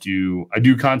 where I do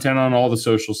content on all the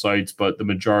social sites, but the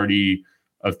majority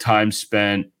of time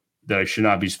spent that I should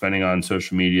not be spending on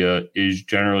social media is,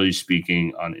 generally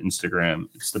speaking, on Instagram.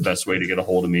 It's the best way to get a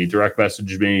hold of me. Direct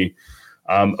message me.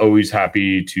 I'm always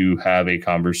happy to have a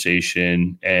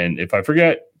conversation. And if I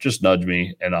forget, just nudge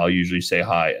me and I'll usually say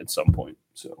hi at some point.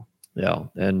 So yeah,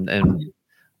 and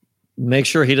make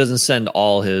sure he doesn't send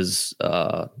all his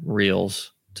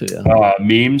reels to you.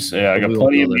 Memes. Yeah, I got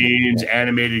plenty of memes, Yeah.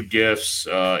 animated GIFs.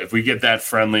 If we get that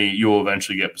friendly, you'll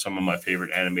eventually get some of my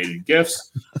favorite animated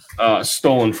GIFs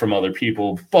stolen from other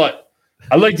people. But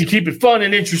I like to keep it fun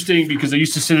and interesting because I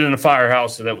used to sit in a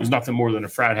firehouse that was nothing more than a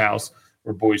frat house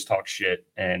where boys talk shit,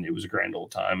 and it was a grand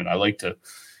old time. And I like to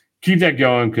keep that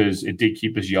going because it did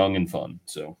keep us young and fun.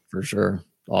 So for sure.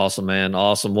 Awesome, man.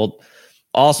 Awesome. Well,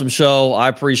 awesome show. I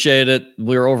appreciate it.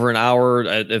 We were over an hour.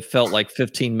 It felt like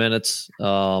 15 minutes,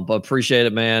 but appreciate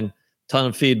it, man. Ton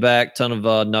of feedback, ton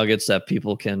of nuggets that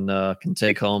people can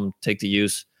take home, take to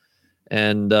use.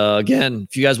 And again,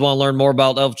 if you guys want to learn more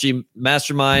about LFG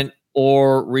Mastermind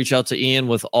or reach out to Ian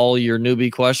with all your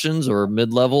newbie questions or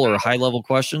mid-level or high-level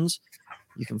questions,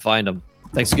 you can find them.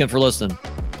 Thanks again for listening.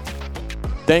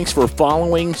 Thanks for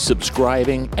following,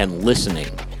 subscribing, and listening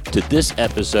to this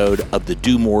episode of the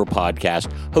Do More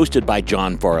podcast hosted by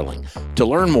John Farling. To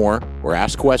learn more or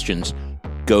ask questions,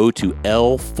 go to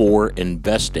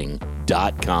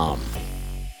l4investing.com.